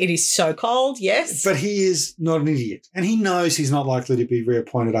 Ben. It is so cold, yes. But he is not an idiot. And he knows he's not likely to be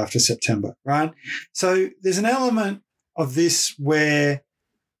reappointed after September, right? So there's an element of this where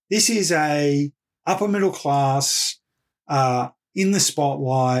this is a upper middle class, in the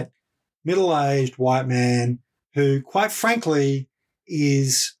spotlight, middle-aged white man who, quite frankly,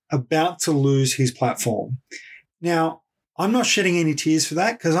 is about to lose his platform. Now, I'm not shedding any tears for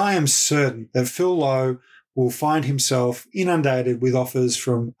that because I am certain that Phil Lowe will find himself inundated with offers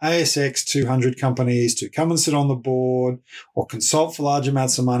from ASX 200 companies to come and sit on the board or consult for large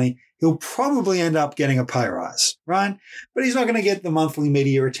amounts of money. He'll probably end up getting a pay rise, right? But he's not going to get the monthly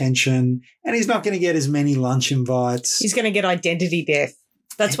media attention and he's not going to get as many lunch invites. He's going to get identity death.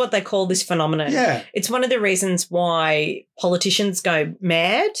 That's what they call this phenomenon. Yeah. It's one of the reasons why politicians go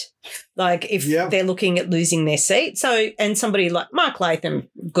mad, like if they're looking at losing their seat. So, and somebody like Mark Latham,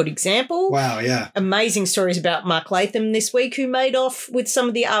 good example. Wow, yeah. Amazing stories about Mark Latham this week, who made off with some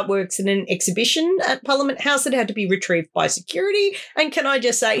of the artworks in an exhibition at Parliament House that had to be retrieved by security. And can I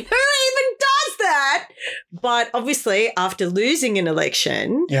just say, who even does that? But obviously, after losing an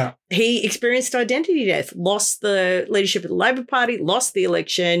election, he experienced identity death, lost the leadership of the Labor Party, lost the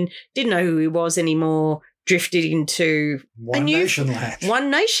election, didn't know who he was anymore, drifted into One Nation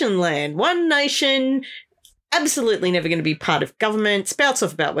land. One nation, absolutely never going to be part of government, spouts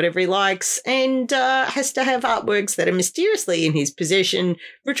off about whatever he likes, and has to have artworks that are mysteriously in his possession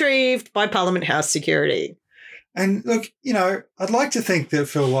retrieved by Parliament House security. And look, I'd like to think that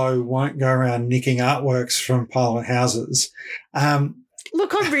Phil Lowe won't go around nicking artworks from Parliament houses.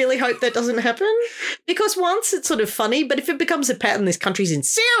 Look, I really hope that doesn't happen because once it's sort of funny, but if it becomes a pattern, this country's in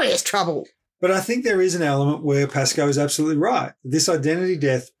serious trouble. But I think there is an element where Pascoe is absolutely right. This identity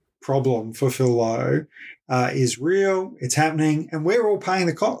death problem for Phil Lowe is real, it's happening, and we're all paying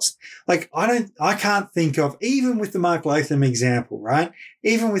the cost. Like, I can't think of, even with the Mark Latham example, right?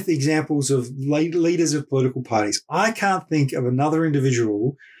 Even with the examples of leaders of political parties, I can't think of another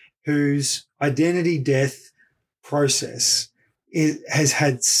individual whose identity death process has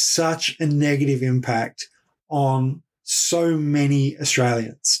had such a negative impact on so many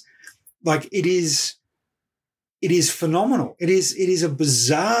Australians. Like it is phenomenal. It is a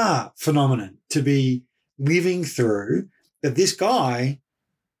bizarre phenomenon to be living through, that this guy,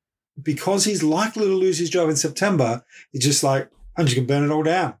 because he's likely to lose his job in September, is just like, I'm just going to burn it all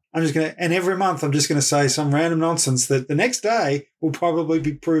down. And every month I'm just going to say some random nonsense that the next day will probably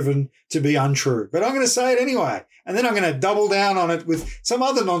be proven to be untrue. But I'm going to say it anyway. And then I'm going to double down on it with some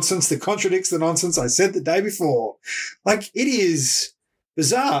other nonsense that contradicts the nonsense I said the day before. Like, it is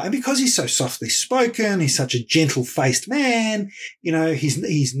bizarre. And because he's so softly spoken, he's such a gentle-faced man,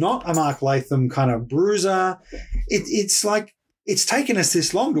 he's not a Mark Latham kind of bruiser. It's like, it's taken us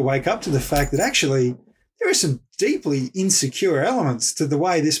this long to wake up to the fact that actually there are some deeply insecure elements to the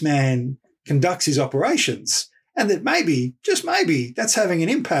way this man conducts his operations, and that maybe, just maybe, that's having an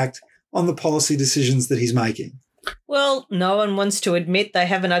impact on the policy decisions that he's making. Well, no one wants to admit they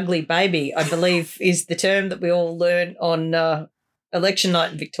have an ugly baby, I believe is the term that we all learned on election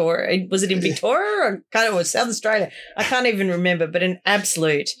night in Victoria. Was it in Victoria or South Australia? I can't even remember, but an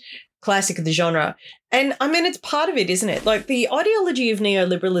absolute classic of the genre. And, I mean, it's part of it, isn't it? Like, the ideology of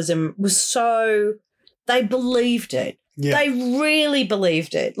neoliberalism was so... They believed it. Yeah. They really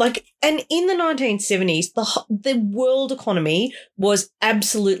believed it. Like, and in the 1970s, the world economy was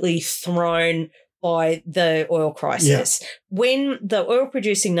absolutely thrown by the oil crisis. Yeah. When the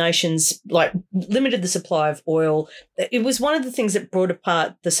oil-producing nations limited the supply of oil, it was one of the things that brought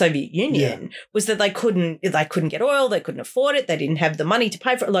apart the Soviet Union. Was that they couldn't get oil, they couldn't afford it, they didn't have the money to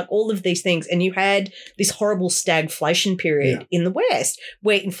pay for it, like all of these things. And you had this horrible stagflation period in the West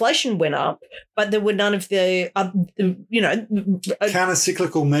where inflation went up, but there were none of the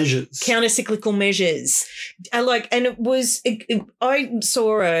counter-cyclical measures. And it was I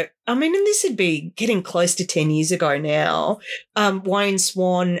saw and this would be getting close to 10 years ago now. Wayne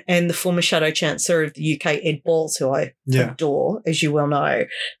Swan and the former Shadow Chancellor of the UK, Ed Balls, who I adore, as you well know,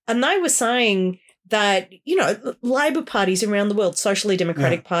 and they were saying that, Labor parties around the world, socially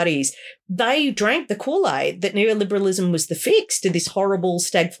democratic parties, they drank the Kool-Aid that neoliberalism was the fix to this horrible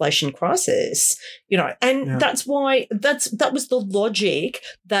stagflation crisis, that's why that was the logic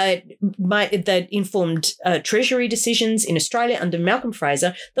that informed Treasury decisions in Australia under Malcolm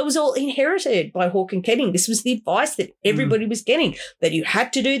Fraser. That was all inherited by Hawke and Keating. This was the advice that everybody was getting, that you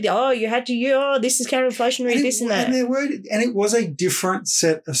had to do this is counter-inflationary, this and that. And it was a different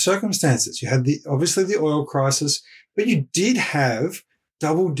set of circumstances. You had obviously the oil crisis, but you did have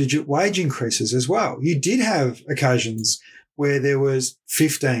double-digit wage increases as well. You did have occasions where there was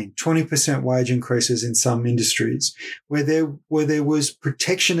 15, 20% wage increases in some industries, where there was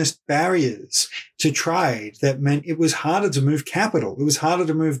protectionist barriers to trade that meant it was harder to move capital, it was harder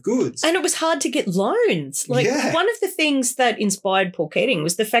to move goods. And it was hard to get loans. One of the things that inspired Paul Keating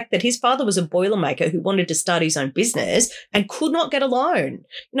was the fact that his father was a boilermaker who wanted to start his own business and could not get a loan.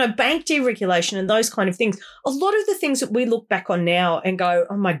 Bank deregulation and those kind of things. A lot of the things that we look back on now and go,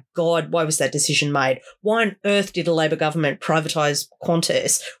 oh my God, why was that decision made? Why on earth did a Labor government privatise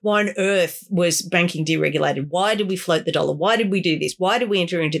Qantas? Why on earth was banking deregulated? Why did we float the dollar? Why did we do this? Why did we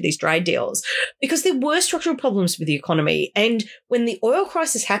enter into these trade deals? Because there were structural problems with the economy. And when the oil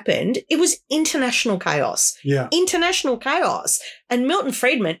crisis happened, it was international chaos. Yeah. International chaos. And Milton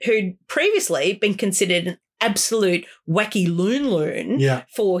Friedman, who'd previously been considered an absolute wacky loon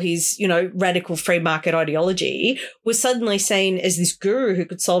for his, radical free market ideology, was suddenly seen as this guru who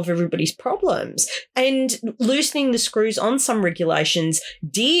could solve everybody's problems. And loosening the screws on some regulations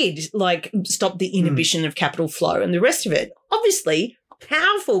did stop the inhibition of capital flow and the rest of it. Obviously,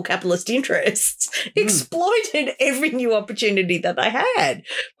 powerful capitalist interests exploited every new opportunity that they had.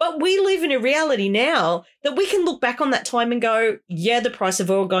 But we live in a reality now that we can look back on that time and go, the price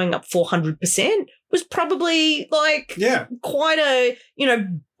of oil going up 400% was probably quite a,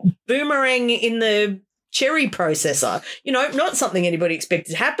 boomerang in the cherry processor. Not something anybody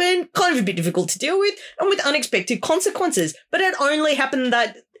expected to happen, kind of a bit difficult to deal with, and with unexpected consequences. But it only happened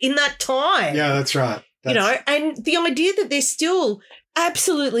in that time. Yeah, that's right. And the idea that they're still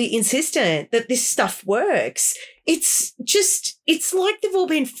absolutely insistent that this stuff works, it's like they've all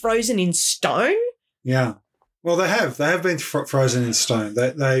been frozen in stone. Yeah. Well, they have been frozen in stone.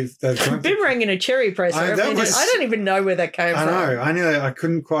 They've boomerang in a cherry presser. I don't even know where that came from. I know.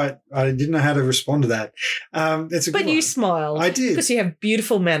 I didn't know how to respond to that. But you smiled. I did. Because you have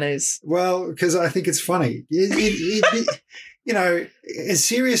beautiful manners. Well, because I think it's funny. As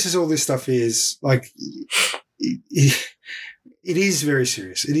serious as all this stuff is, it is very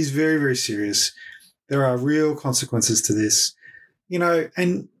serious. It is very, very serious. There are real consequences to this.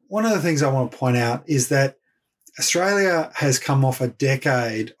 And one of the things I want to point out is that Australia has come off a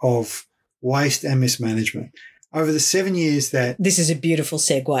decade of waste and mismanagement. Over the 7 years that... This is a beautiful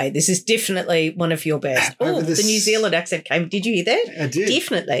segue. This is definitely one of your best. Oh, the New Zealand accent came. Did you hear that? I did.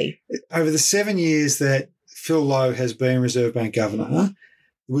 Definitely. Over the 7 years that Phil Lowe has been Reserve Bank Governor,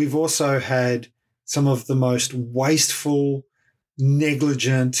 we've also had some of the most wasteful,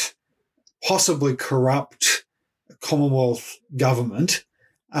 negligent, possibly corrupt Commonwealth government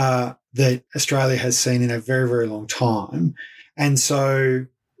that Australia has seen in a very, very long time. And so,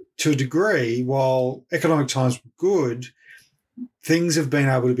 to a degree, while economic times were good, things have been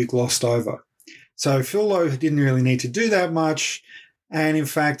able to be glossed over. So Phil Lowe didn't really need to do that much, and in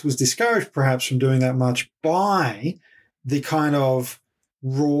fact was discouraged perhaps from doing that much by the kind of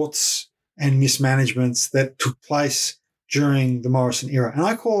rorts and mismanagements that took place during the Morrison era. And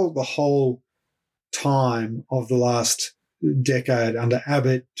I call the whole time of the last decade under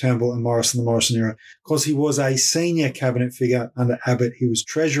Abbott, Turnbull and Morrison, the Morrison era, because he was a senior cabinet figure under Abbott. He was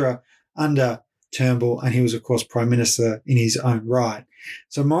treasurer under Turnbull, and he was, of course, prime minister in his own right.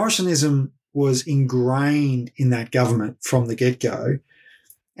 So Morrisonism was ingrained in that government from the get-go.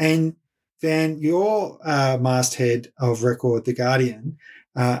 And then your masthead of record, The Guardian,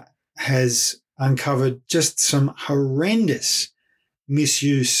 has uncovered just some horrendous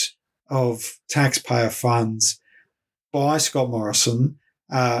misuse of taxpayer funds by Scott Morrison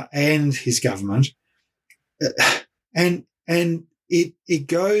and his government. And it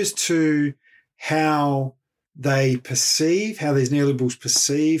goes to how they perceive, how these neoliberals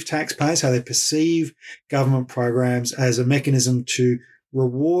perceive taxpayers, how they perceive government programs as a mechanism to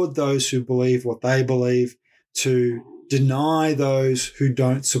reward those who believe what they believe, to deny those who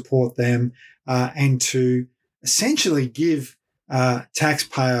don't support them, and to essentially give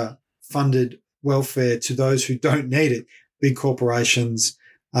taxpayer-funded welfare to those who don't need it, big corporations,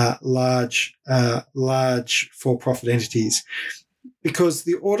 large for-profit entities. Because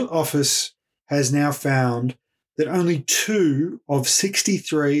the Audit Office has now found that only 2 of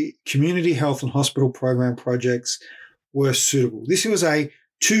 63 community health and hospital program projects were suitable. This was a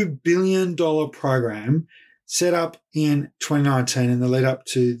 $2 billion program set up in 2019 in the lead up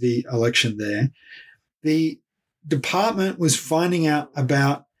to the election there. The department was finding out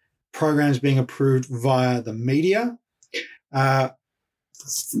about programs being approved via the media. The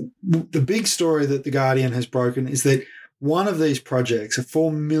big story that The Guardian has broken is that one of these projects, a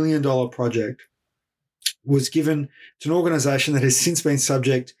 $4 million project, was given to an organisation that has since been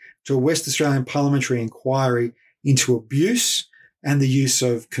subject to a West Australian parliamentary inquiry into abuse and the use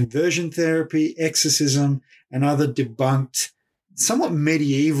of conversion therapy, exorcism, and other debunked, somewhat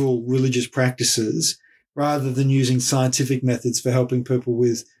medieval religious practices, rather than using scientific methods for helping people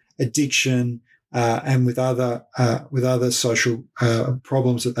with addiction and with other social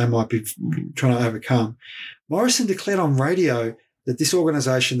problems that they might be trying to overcome. Morrison declared on radio that this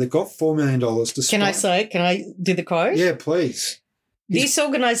organisation that got $4 million to Can I do the quote? Yeah, please. This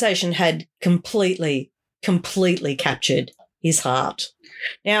organisation had completely captured his heart.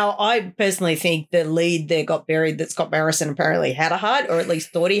 Now, I personally think the lead there got buried that Scott Morrison apparently had a heart, or at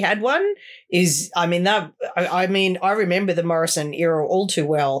least thought he had one, I remember the Morrison era all too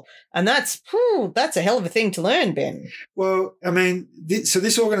well, and that's a hell of a thing to learn, Ben. Well, I mean, so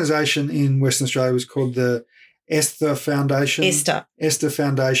this organisation in Western Australia was called the Esther Foundation. Esther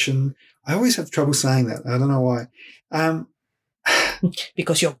Foundation. I always have trouble saying that. I don't know why.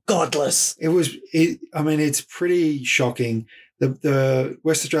 Because you're godless. It's pretty shocking. The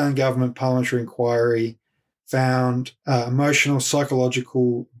West Australian Government Parliamentary Inquiry found emotional,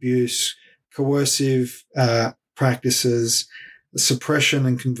 psychological abuse, coercive practices, suppression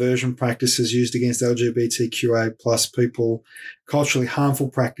and conversion practices used against LGBTQA plus people, culturally harmful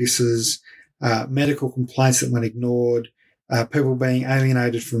practices, medical complaints that went ignored, people being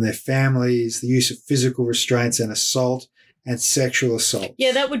alienated from their families, the use of physical restraints and assault, and sexual assault.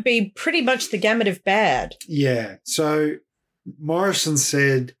 Yeah, that would be pretty much the gamut of bad. Yeah. So Morrison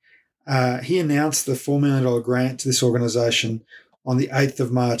said he announced the $4 million grant to this organisation on the 8th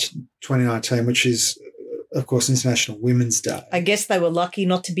of March 2019, which is, of course, International Women's Day. I guess they were lucky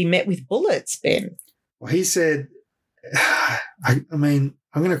not to be met with bullets, Ben. Well, he said, I'm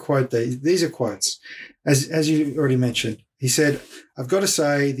going to quote these. These are quotes. As you already mentioned, he said, "I've got to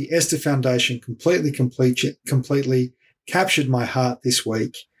say the Esther Foundation completely captured my heart this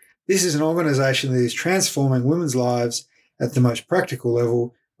week. This is an organisation that is transforming women's lives at the most practical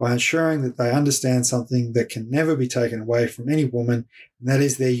level by ensuring that they understand something that can never be taken away from any woman, And that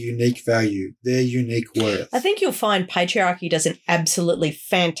is their unique value, their unique worth. I think you'll find patriarchy does an absolutely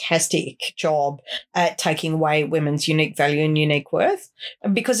fantastic job at taking away women's unique value and unique worth,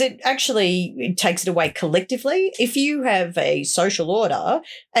 because it takes it away collectively. If you have a social order,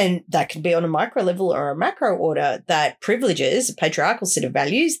 and that can be on a micro level or a macro order, that privileges a patriarchal set of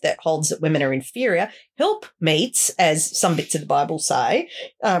values that holds that women are inferior, help meets, as some bits of the Bible say,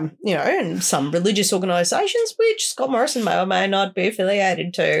 and some religious organisations, which Scott Morrison may or may not be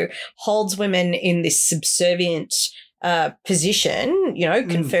affiliated to, holds women in this subservient position,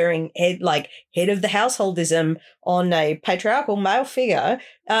 conferring head of the householdism on a patriarchal male figure.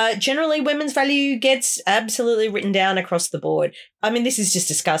 Generally, women's value gets absolutely written down across the board. I mean, this is just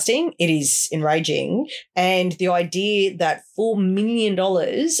disgusting. It is enraging. And the idea that $4 million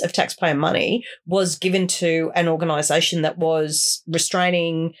of taxpayer money was given to an organisation that was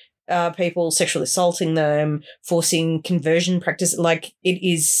restraining people, sexually assaulting them, forcing conversion practice,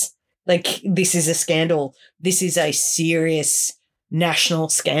 this is a scandal. This is a serious national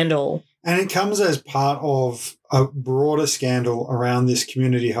scandal. And it comes as part of a broader scandal around this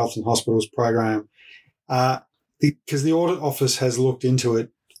community health and hospitals program, because the Audit Office has looked into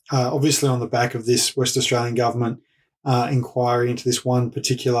it, obviously on the back of this West Australian government inquiry into this one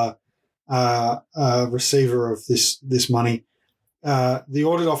particular receiver of this money. The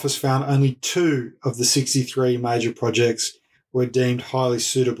Audit Office found only 2 of the 63 major projects were deemed highly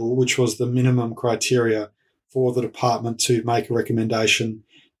suitable, which was the minimum criteria for the department to make a recommendation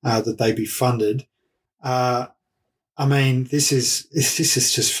that they be funded. This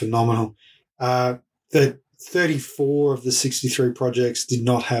is just phenomenal. The 34 of the 63 projects did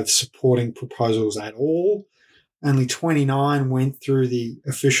not have supporting proposals at all. Only 29 went through the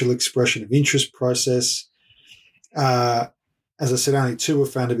official expression of interest process. As I said, only 2 were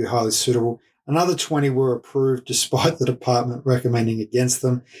found to be highly suitable. Another 20 were approved despite the department recommending against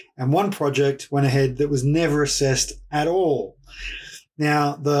them. And 1 project went ahead that was never assessed at all.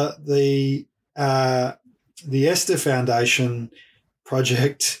 Now, the Esther Foundation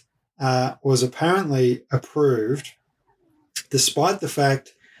project was apparently approved despite the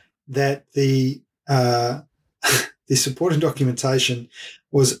fact that the supporting documentation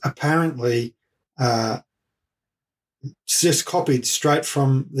was apparently just copied straight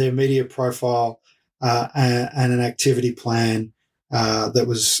from their media profile and an activity plan that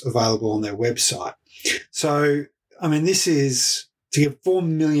was available on their website. So, this is to get $4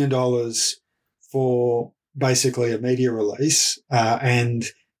 million for basically a media release and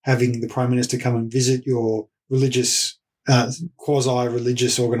having the Prime Minister come and visit your religious,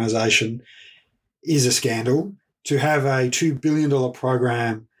 quasi-religious organisation is a scandal. To have a $2 billion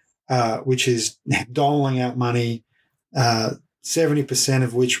program which is doling out money, 70%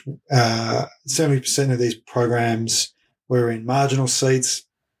 of which 70% of these programs were in marginal seats,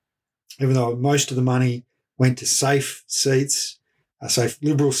 even though most of the money went to safe seats, safe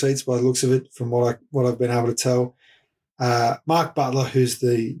Liberal seats by the looks of it, from what I've been able to tell. Mark Butler, who's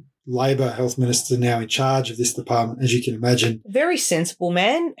the Labor Health Minister now in charge of this department, as you can imagine. Very sensible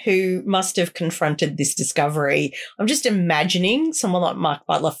man who must have confronted this discovery. I'm just imagining someone like Mark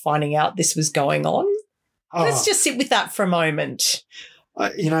Butler finding out this was going on. Let's just sit with that for a moment.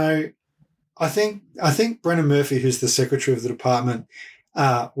 I think Brennan Murphy, who's the secretary of the department,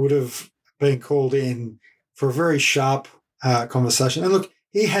 would have been called in for a very sharp conversation. And look,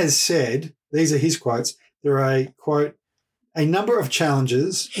 he has said, these are his quotes, there are, quote, a number of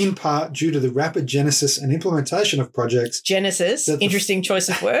challenges, in part due to the rapid genesis and implementation of projects. Genesis, interesting choice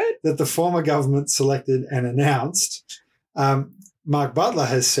of word. That the former government selected and announced. Mark Butler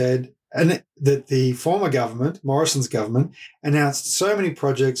has said that the former government, Morrison's government, announced so many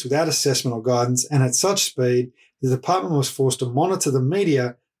projects without assessment or guidance and at such speed the department was forced to monitor the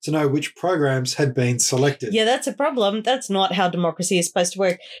media to know which programs had been selected. Yeah, that's a problem. That's not how democracy is supposed to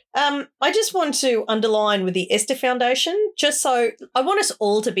work. I just want to underline with the Esther Foundation, just so I want us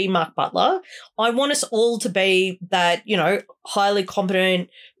all to be Mark Butler. I want us all to be that, highly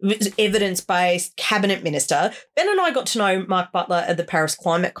competent, evidence-based cabinet minister. Ben and I got to know Mark Butler at the Paris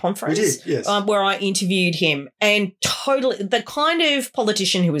Climate Conference. We did, yes. Where I interviewed him, and totally the kind of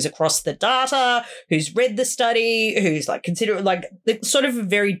politician who is across the data, who's read the study, who's considered the sort of a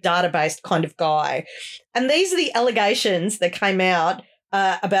very data-based kind of guy. And these are the allegations that came out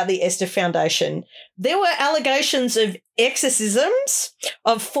about the Esther Foundation. There were allegations of exorcisms,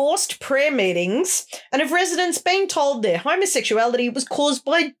 of forced prayer meetings, and of residents being told their homosexuality was caused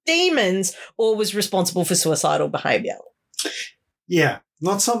by demons or was responsible for suicidal behaviour. Yeah.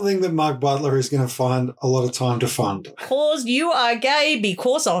 Not something that Mark Butler is going to find a lot of time to fund. Cause you are gay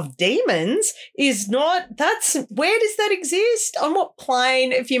because of demons is not, where does that exist? On what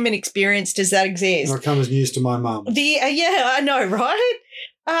plane of human experience does that exist? It'll come as news to my mum. Yeah, I know, right?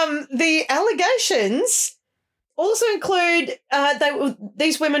 The allegations also include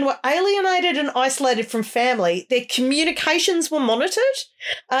these women were alienated and isolated from family. Their communications were monitored,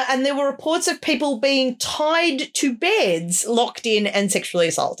 and there were reports of people being tied to beds, locked in, and sexually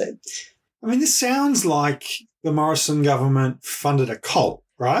assaulted. I mean, this sounds like the Morrison government funded a cult,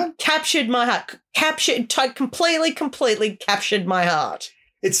 right? Captured my heart. Completely captured my heart.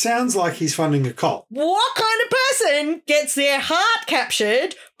 It sounds like he's funding a cult. What kind of person gets their heart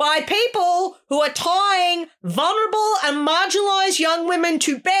captured by people who are tying vulnerable and marginalised young women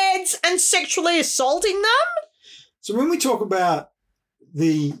to beds and sexually assaulting them? So when we talk about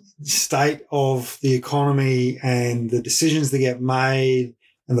the state of the economy and the decisions that get made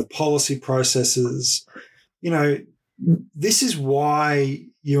and the policy processes, this is why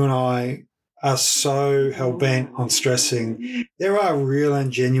you and I are so hell-bent on stressing there are real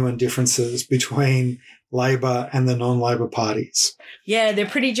and genuine differences between Labor and the non-Labor parties. Yeah, they're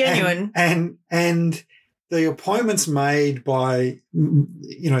pretty genuine. And the appointments made by,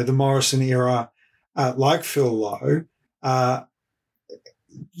 the Morrison era, like Phil Lowe,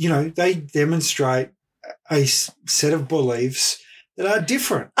 they demonstrate a set of beliefs that are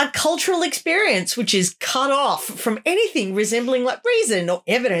different. A cultural experience which is cut off from anything resembling like reason or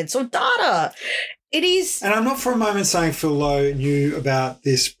evidence or data. It is. And I'm not for a moment saying Phil Lowe knew about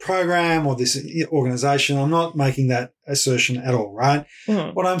this program or this organisation. I'm not making that assertion at all, right?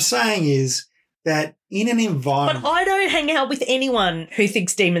 Mm. What I'm saying is that in an environment. But I don't hang out with anyone who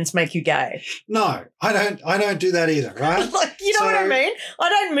thinks demons make you gay. No, I don't do that either, right? You know what I mean? I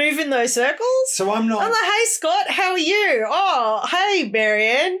don't move in those circles. So I'm not. I'm like, hey, Scott, how are you? Oh, hey,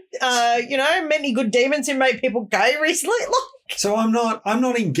 Marianne. Met any good demons who make people gay recently? So I'm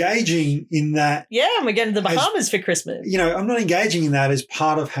not engaging in that. Yeah, and we're going to the Bahamas for Christmas. I'm not engaging in that as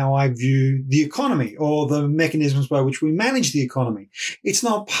part of how I view the economy or the mechanisms by which we manage the economy. It's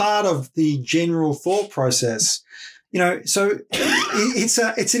not part of the general thought process. So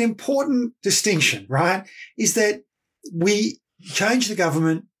it's an important distinction, right? Is that we change the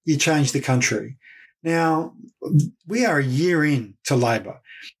government, you change the country. Now, we are a year in to Labor.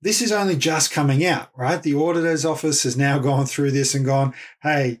 This is only just coming out, right? The Auditor's Office has now gone through this and gone,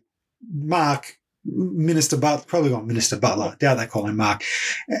 hey, Mark, Minister Butler, probably gone Minister Butler, doubt they call him Mark.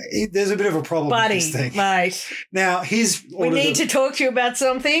 There's a bit of a problem with this thing. Mate. Now, we need to talk to you about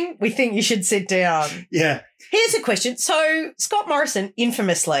something. We think you should sit down. Yeah. Here's a question. So Scott Morrison,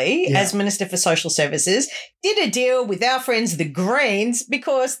 infamously, as Minister for Social Services, did a deal with our friends the Greens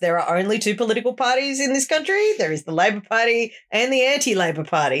because there are only two political parties in this country. There is the Labor Party and the anti-Labor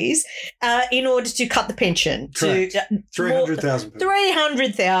parties in order to cut the pension. Correct. To 300,000 people.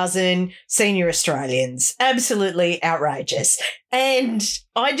 300,000 senior Australians. Absolutely outrageous. And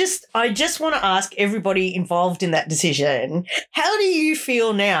I just want to ask everybody involved in that decision, how do you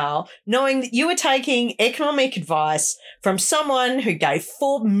feel now knowing that you are taking economic advice from someone who gave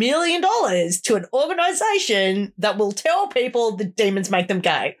 $4 million to an organisation that will tell people that demons make them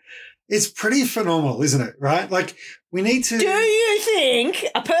gay? It's pretty phenomenal, isn't it? Right? Like, we need to. Do you think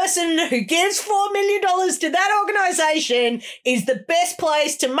a person who gives $4 million to that organisation is the best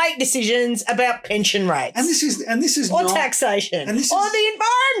place to make decisions about pension rates? And this is or not taxation, or the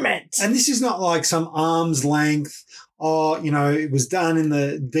environment. And this is not like some arm's length. It was done in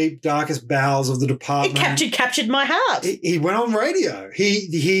the deep, darkest bowels of the department. It captured my heart. He went on radio.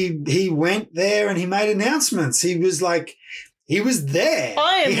 He went there and he made announcements. He was like. He was there.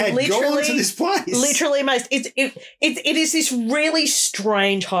 He had gone to this place. Literally amazed. It is this really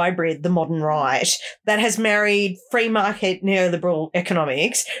strange hybrid, the modern right, that has married free market neoliberal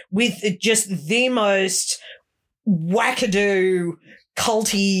economics with just the most wackadoo,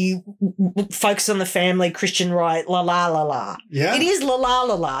 culty, focus on the family, Christian right, la la la la. Yeah. It is la la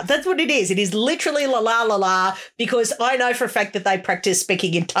la la. That's what it is. It is literally la la la la because I know for a fact that they practice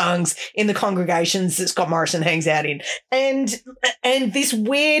speaking in tongues in the congregations that Scott Morrison hangs out in. And this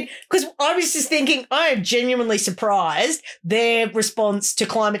weird, because I was just thinking, I am genuinely surprised their response to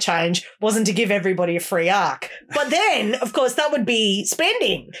climate change wasn't to give everybody a free arc. But then, of course, that would be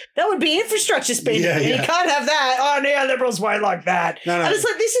spending. That would be infrastructure spending. Yeah, and you can't have that. Oh, neoliberals won't like that. No. And it's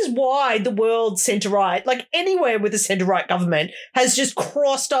like, this is why the world centre-right, like anywhere with a centre-right government, has just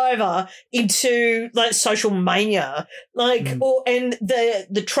crossed over into like social mania. And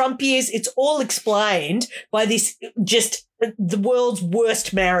the Trump years, it's all explained by this just the world's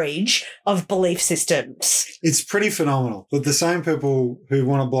worst marriage of belief systems. It's pretty phenomenal that the same people who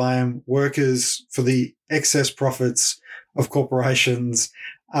want to blame workers for the excess profits of corporations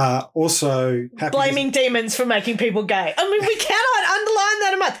are also blaming demons for making people gay. I mean, we cannot underline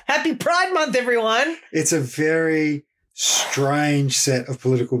that enough. Happy Pride Month, everyone. It's a very strange set of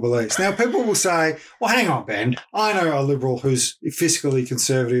political beliefs. Now, people will say, well, hang on, Ben. I know a Liberal who's fiscally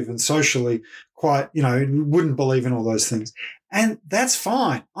conservative and socially quite, wouldn't believe in all those things. And that's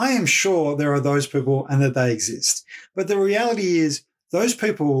fine. I am sure there are those people and that they exist. But the reality is those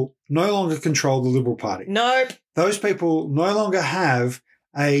people no longer control the Liberal Party. Nope. Those people no longer have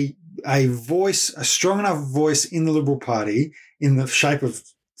a voice, a strong enough voice in the Liberal Party in the shape of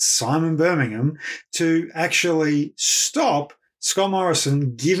Simon Birmingham to actually stop Scott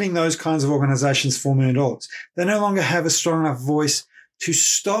Morrison giving those kinds of organisations $4 million. They no longer have a strong enough voice to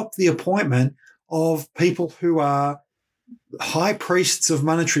stop the appointment of people who are high priests of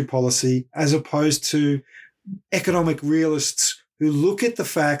monetary policy as opposed to economic realists who look at the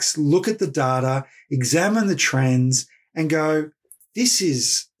facts, look at the data, examine the trends and go, this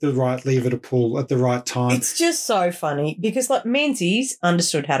is the right lever to pull at the right time. It's just so funny because, Menzies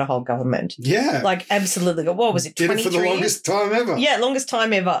understood how to hold government. Yeah. Absolutely. What was it, 23 Did it for the longest time ever. Yeah, longest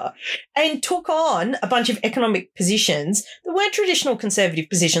time ever. And took on a bunch of economic positions that weren't traditional conservative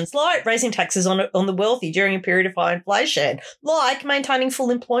positions, like raising taxes on the wealthy during a period of high inflation, like maintaining full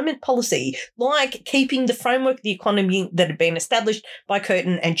employment policy, like keeping the framework of the economy that had been established by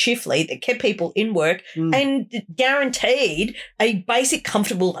Curtin and Chifley that kept people in work and guaranteed a basic,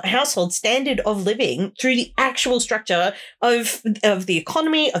 comfortable household standard of living through the actual structure of the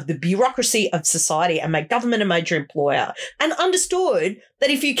economy, of the bureaucracy of society, and made government a major employer, and understood that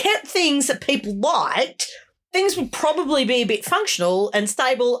if you kept things that people liked, things would probably be a bit functional and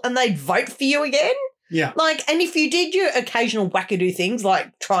stable and they'd vote for you again. Yeah. And if you did your occasional wackadoo things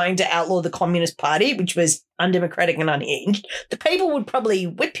like trying to outlaw the Communist Party, which was undemocratic and unhinged, the people would probably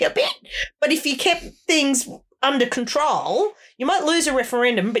whip you a bit. But if you kept things under control, you might lose a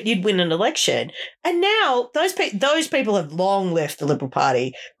referendum, but you'd win an election. And now those people have long left the Liberal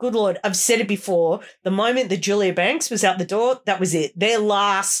Party. Good Lord, I've said it before. The moment that Julia Banks was out the door, that was it. The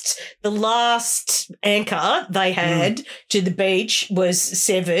last anchor they had to the beach was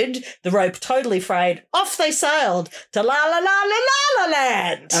severed. The rope totally frayed. Off they sailed to la la la la la la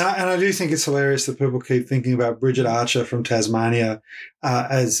land. And I do think it's hilarious that people keep thinking about Bridget Archer from Tasmania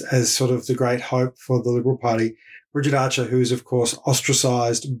as sort of the great hope for the Liberal Party. Bridget Archer, who is, of course,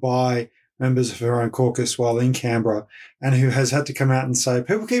 ostracised by members of her own caucus while in Canberra and who has had to come out and say,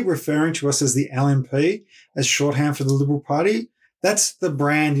 people keep referring to us as the LNP, as shorthand for the Liberal Party. That's the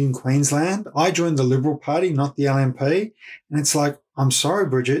brand in Queensland. I joined the Liberal Party, not the LNP. And it's like, I'm sorry,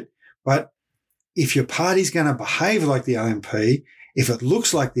 Bridget, but if your party's going to behave like the LNP, if it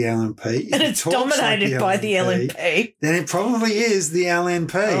looks like the LNP, and it's dominated by the LNP, then it probably is the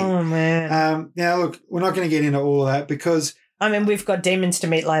LNP. Oh, man. Now, look, we're not going to get into all of that because... we've got demons to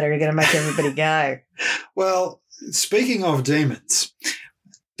meet later. You're going to make everybody go. Well, speaking of demons,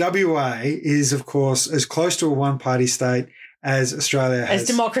 WA is, of course, as close to a one-party state as Australia has. As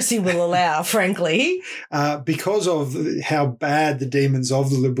democracy will allow, frankly. Because of how bad the demons of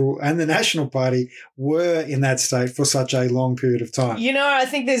the Liberal and the National Party were in that state for such a long period of time. I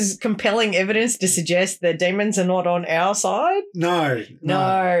think there's compelling evidence to suggest the demons are not on our side. No.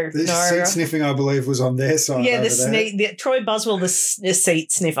 The seat sniffing, I believe, was on their side. Yeah, the Troy Buswell, the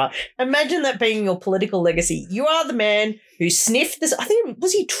seat sniffer. Imagine that being your political legacy. You are the man who sniffed this. I think,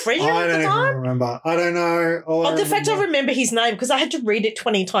 was he treasurer at the time? I don't even remember. I don't know. The fact I remember his name because I had to read it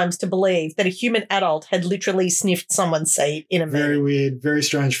 20 times to believe that a human adult had literally sniffed someone's seat in a meeting. Very weird, very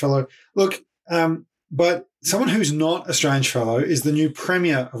strange fellow. Look, but someone who's not a strange fellow is the new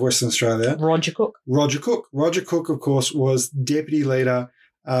Premier of Western Australia. Roger Cook. Roger Cook, of course, was deputy leader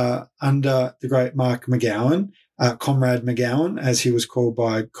under the great Mark McGowan. Comrade McGowan, as he was called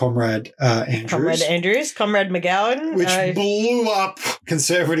by Comrade Andrews. Comrade McGowan. Which blew up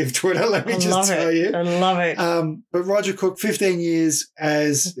conservative Twitter, let me just tell you. I love it. But Roger Cook, 15 years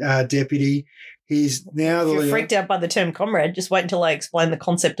as deputy. He's now the leader. If you're freaked out by the term comrade, just wait until I explain the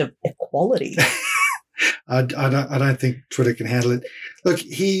concept of equality. I don't think Twitter can handle it. Look,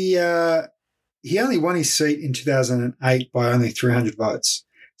 he only won his seat in 2008 by only 300 votes.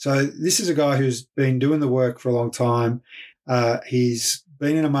 So this is a guy who's been doing the work for a long time. He's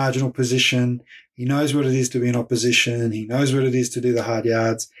been in a marginal position. He knows what it is to be in opposition. He knows what it is to do the hard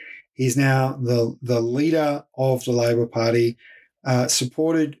yards. He's now the leader of the Labor Party.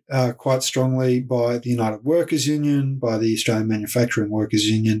 supported quite strongly by the United Workers Union, by the Australian Manufacturing Workers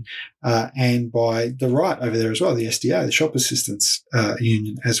Union, and by the right over there as well, the SDA, the Shop Assistants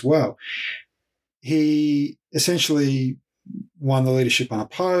Union as well. He essentially won the leadership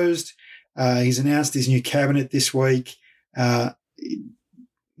unopposed. He's announced his new cabinet this week.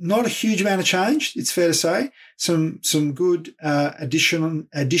 Not a huge amount of change, it's fair to say. Some good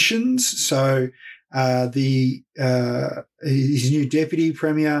additions. So his new deputy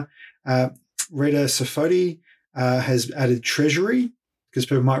premier, Rita Safodi, has added Treasury, because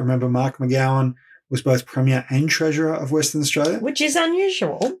people might remember Mark McGowan was both premier and treasurer of Western Australia. Which is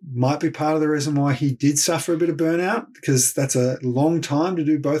unusual. Might be part of the reason why he did suffer a bit of burnout, because that's a long time to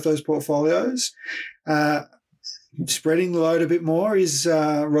do both those portfolios. Spreading the load a bit more is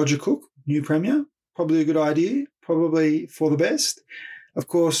Roger Cook, new premier. Probably a good idea, probably for the best. Of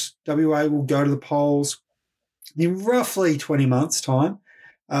course, WA will go to the polls in roughly 20 months' time.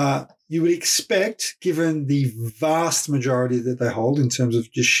 You would expect, given the vast majority that they hold in terms of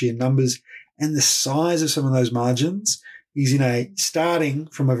just sheer numbers and the size of some of those margins, he's starting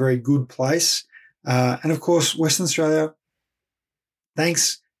from a very good place. And, of course, Western Australia,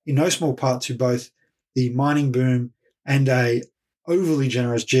 thanks in no small part to both the mining boom and a overly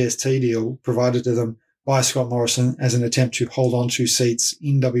generous GST deal provided to them by Scott Morrison as an attempt to hold on to seats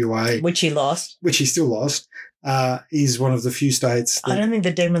in WA. Which he lost. Which he still lost, is one of the few states that, I don't think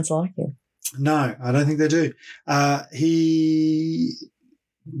the Demons like him. No, I don't think they do. He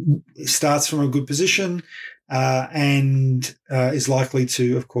starts from a good position and is likely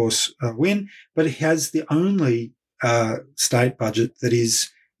to, of course, win, but he has the only state budget that is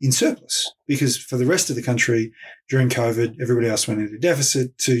in surplus, because for the rest of the country during COVID, everybody else went into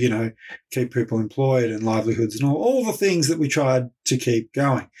deficit to, keep people employed and livelihoods and all the things that we tried to keep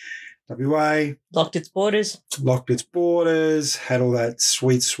going. WA locked its borders, had all that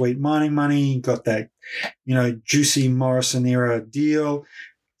sweet, sweet mining money, got that, juicy Morrison era deal.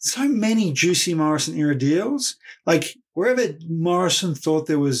 So many juicy Morrison era deals. Like wherever Morrison thought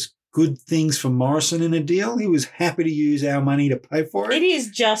there was good things for Morrison in a deal, he was happy to use our money to pay for it. It is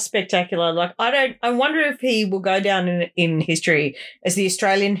just spectacular. Like I wonder if he will go down in history as the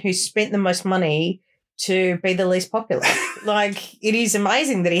Australian who spent the most money to be the least popular. Like, it is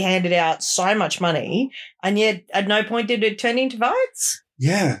amazing that he handed out so much money and yet at no point did it turn into votes.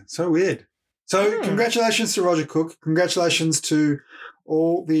 Yeah, so weird. So congratulations to Roger Cook. Congratulations to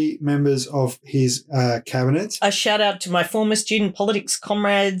all the members of his cabinet. A shout out to my former student politics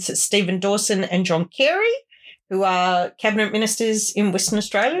comrades, Stephen Dawson and John Carey, who are cabinet ministers in Western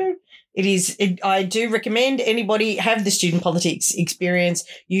Australia. I do recommend anybody have the student politics experience.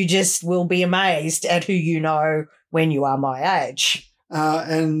 You just will be amazed at who you know when you are my age.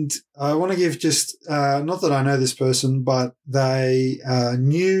 And I want to give just, not that I know this person, but they are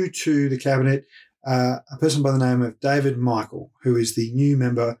new to the cabinet, a person by the name of David Michael, who is the new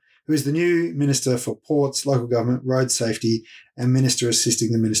Minister for Ports, Local Government, Road Safety, and Minister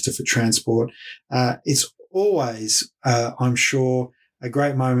assisting the Minister for Transport. It's always, I'm sure, a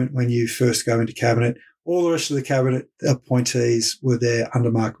great moment when you first go into cabinet. All the rest of the cabinet appointees were there under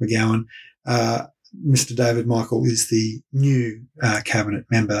Mark McGowan. Mr. David Michael is the new cabinet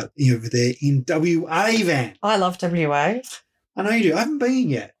member over there in WA, Van. I love WA. I know you do. I haven't been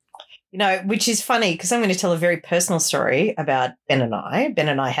yet. Which is funny because I'm going to tell a very personal story about Ben and I. Ben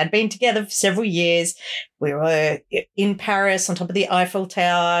and I had been together for several years. We were in Paris on top of the Eiffel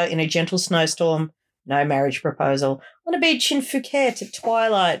Tower in a gentle snowstorm. No marriage proposal. On a beach in Phuket at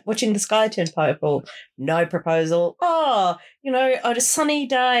twilight, watching the sky turn purple. No proposal. On a sunny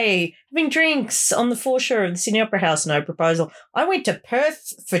day, having drinks on the foreshore of the Sydney Opera House. No proposal. I went to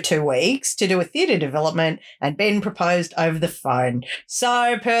Perth for 2 weeks to do a theatre development and Ben proposed over the phone.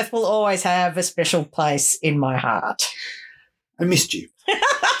 So Perth will always have a special place in my heart. I missed you.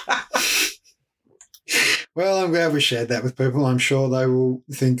 Well, I'm glad we shared that with people. I'm sure they will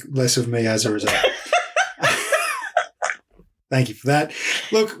think less of me as a result. Thank you for that.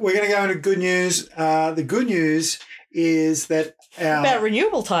 Look, we're going to go into good news. The good news is that about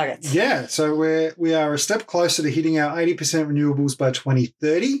renewable targets. Yeah, so we are a step closer to hitting our 80% renewables by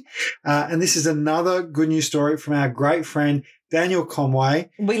 2030. And this is another good news story from our great friend Daniel Conway.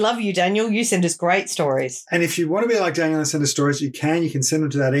 We love you, Daniel. You send us great stories. And if you want to be like Daniel and send us stories, you can. You can send them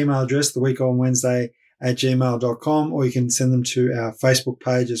to that email address, theweekonwednesday@gmail.com, or you can send them to our Facebook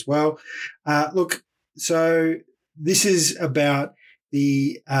page as well. So this is about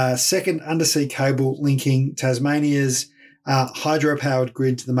the second undersea cable linking Tasmania's hydropowered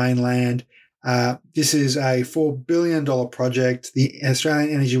grid to the mainland. This is a $4 billion project. The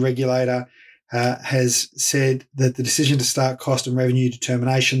Australian Energy Regulator has said that the decision to start cost and revenue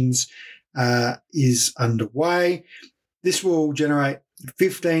determinations is underway. This will generate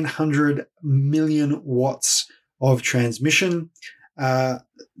 1,500 million watts of transmission.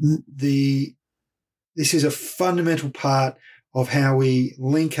 This is a fundamental part of how we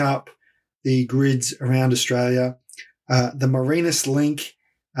link up the grids around Australia. The Marinus Link,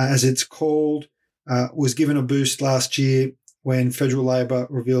 as it's called, was given a boost last year when federal Labor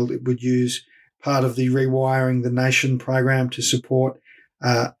revealed it would use part of the Rewiring the Nation program to support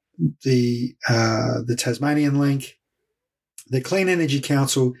the Tasmanian Link. The Clean Energy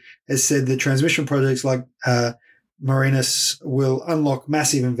Council has said that transmission projects like Marinus will unlock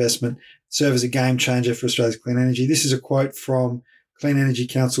massive investment, serve as a game changer for Australia's clean energy. This is a quote from Clean Energy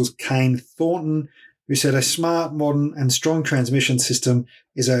Council's Kane Thornton, who said a smart, modern and strong transmission system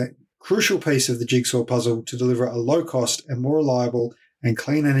is a crucial piece of the jigsaw puzzle to deliver a low-cost and more reliable and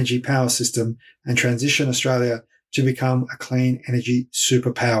clean energy power system and transition Australia to become a clean energy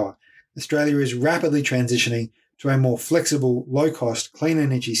superpower. Australia is rapidly transitioning to a more flexible, low-cost, clean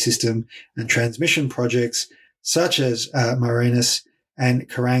energy system, and transmission projects such as Marinus and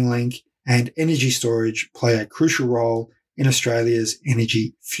Kerang Link and energy storage play a crucial role in Australia's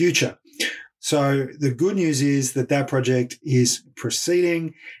energy future. So the good news is that project is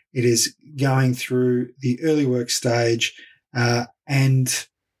proceeding. It is going through the early work stage and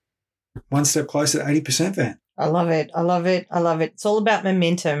one step closer to 80%, Van. I love it. I love it. I love it. It's all about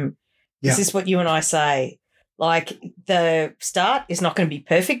momentum. Yeah. This is what you and I say. Like, the start is not going to be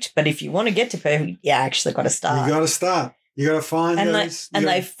perfect, but if you want to get to perfect, you actually got to start. You got to start. You got to find those.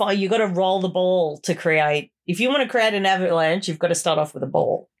 You got to roll the ball to create. If you want to create an avalanche, you've got to start off with a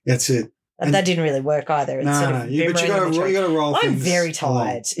ball. That's it. And that didn't really work either. It's but you got to roll. I'm very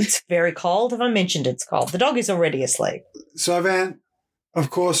tired. It's very cold. Have I mentioned it's cold? The dog is already asleep. So, Van,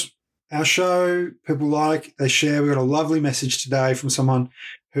 of course, our show, people like, they share. We got a lovely message today from someone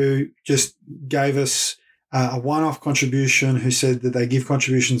who just gave us a one-off contribution, who said that they give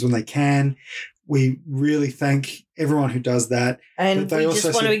contributions when they can. We really thank everyone who does that. And we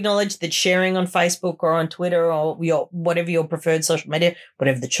just want to acknowledge that sharing on Facebook or on Twitter or whatever your preferred social media,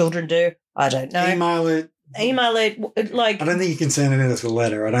 whatever the children do, I don't know. Email it. Like, I don't think you can send it as a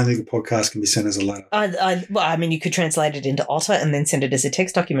letter. I don't think the podcast can be sent as a letter. Well, I mean, you could translate it into Otter and then send it as a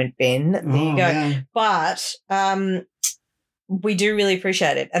text document, Ben. There you go. Yeah. But we do really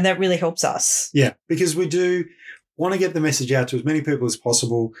appreciate it, and that really helps us. Yeah, because we do want to get the message out to as many people as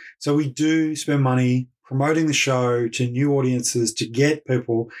possible. So we do spend money promoting the show to new audiences to get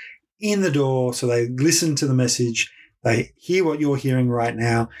people in the door so they listen to the message, they hear what you're hearing right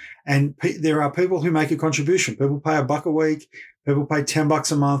now. And there are people who make a contribution. People pay $1 a week, people pay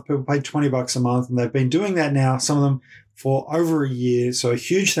 $10 a month, people pay $20 a month, and they've been doing that now, some of them for over a year. So a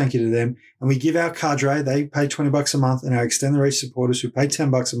huge thank you to them. And we give our cadre, they pay $20 a month, and our Extend the Reach supporters who pay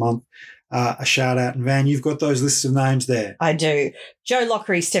 $10 a month, a shout out. And Van, you've got those lists of names there. I do. Joe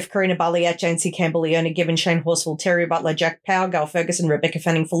Lockery, Steph Karina Barliat, Jane C. Campbell, Leona Gibbon, Shane Horsfall, Terry Butler, Jack Power, Gail Ferguson, Rebecca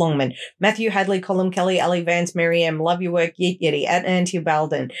Fanning for Longman, Matthew Hadley, Colin Kelly, Ali Vance, Mary M, Love Your Work, Yeet Yeti, at Antti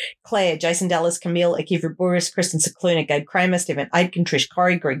Balden, Claire, Jason Dallas, Camille, Akiva Boris, Kristen Secluna, Gabe Kramer, Stephen Aitken, Trish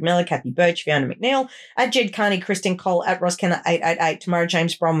Corey, Greg Miller, Kathy Birch, Fiona McNeil, at Jed Carney, Kristen Cole, at Ross Kenner 888, Tamara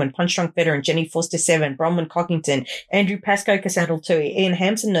James Bronwyn, Punch Drunk Veteran, Jenny Foster 7, Bronwyn Cockington, Andrew Pascoe, Cassandra Tui, Ian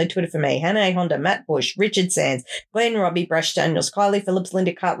Hampson, no Twitter for me, Hannah A. Honda, Matt Bush, Richard Sands, Glenn Robbie, Brush Daniels, Kylie Phillips,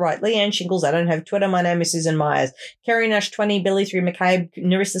 Linda Cartwright, Leanne Shingles, I don't have Twitter, my name is Susan Myers, Kerry Nash 20, Billy 3 McCabe,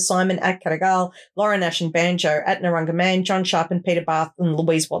 Narissa Simon, at Catagal, Laura Nash and Banjo, at Narunga Man, John Sharp and Peter Bath, and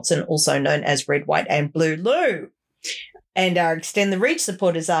Louise Watson, also known as Red, White and Blue Lou. And our Extend the Reach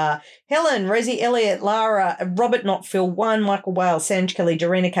supporters are Helen, Rosie Elliott, Lara, Robert Not Phil 1, Michael Wales, Sanj Kelly,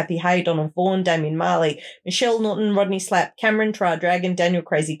 Dorena, Kathy Hay, Donald Vaughan, Damien Marley, Michelle Norton, Rodney Slap, Cameron, Tra Dragon, Daniel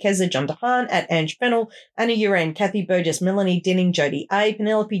Crazy Keza, John DeHaan, at Ange Fennell, Anna Uran, Kathy Burgess, Melanie Denning, Jodie A,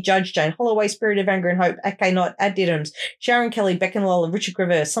 Penelope Judge, Jane Holloway, Spirit of Anger and Hope, at K Knott, at Diddums, Sharon Kelly, Beck and Lola, Richard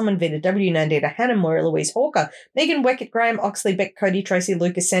Griver, Simon Vita, W. Nandita, Hannah Moore, Louise Hawker, Megan Weckett, Graham Oxley, Beck, Cody, Tracy,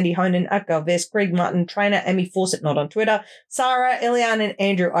 Lucas, Sandy Honan, at Galvez, Greg Martin, Trainer, Amy Fawcett, not on Twitter, Sarah, Eliane and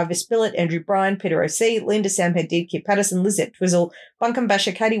Andrew, Ivor Spillett, Andrew Bryan, Peter O.C., Linda Samhead, Deed, Kip Patterson, Lizette Twizzle, Bunkum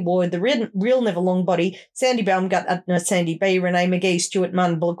Basher, Katie Ward, The Real Never Longbody, Sandy Baumgut, Adna, Sandy B, Renee McGee, Stuart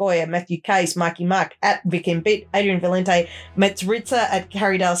Munn, Blagoya, Matthew Case, Mikey Mark, at Vic M. Bit, Adrian Valente, Metz Ritzer, at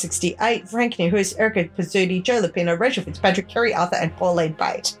Carrydale 68, Frank Nehus, Erica Pizzuti, Joe Lupino, Rachel Fitzpatrick, Kerry Arthur, and Pauline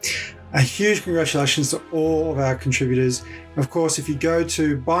Bate. A huge congratulations to all of our contributors. Of course, if you go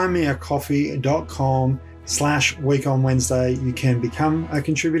to buymeacoffee.com/extend patreon.com/Week on Wednesday, you can become a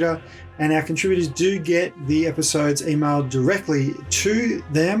contributor. And our contributors do get the episodes emailed directly to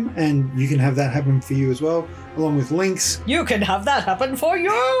them, and you can have that happen for you as well, along with links. You can have that happen for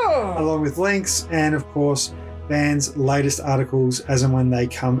you! Along with links and, of course, Van's latest articles as and when they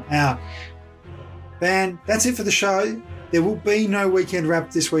come out. Van, that's it for the show. There will be no weekend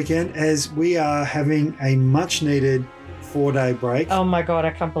wrap this weekend as we are having a much-needed 4-day break. Oh my God,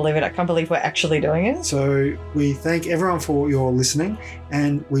 I can't believe it. I can't believe we're actually doing it. So we thank everyone for your listening,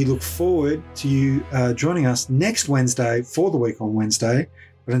 and we look forward to you joining us next Wednesday for the Week on Wednesday.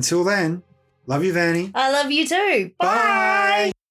 But until then, love you, Vanny. I love you too. Bye. Bye.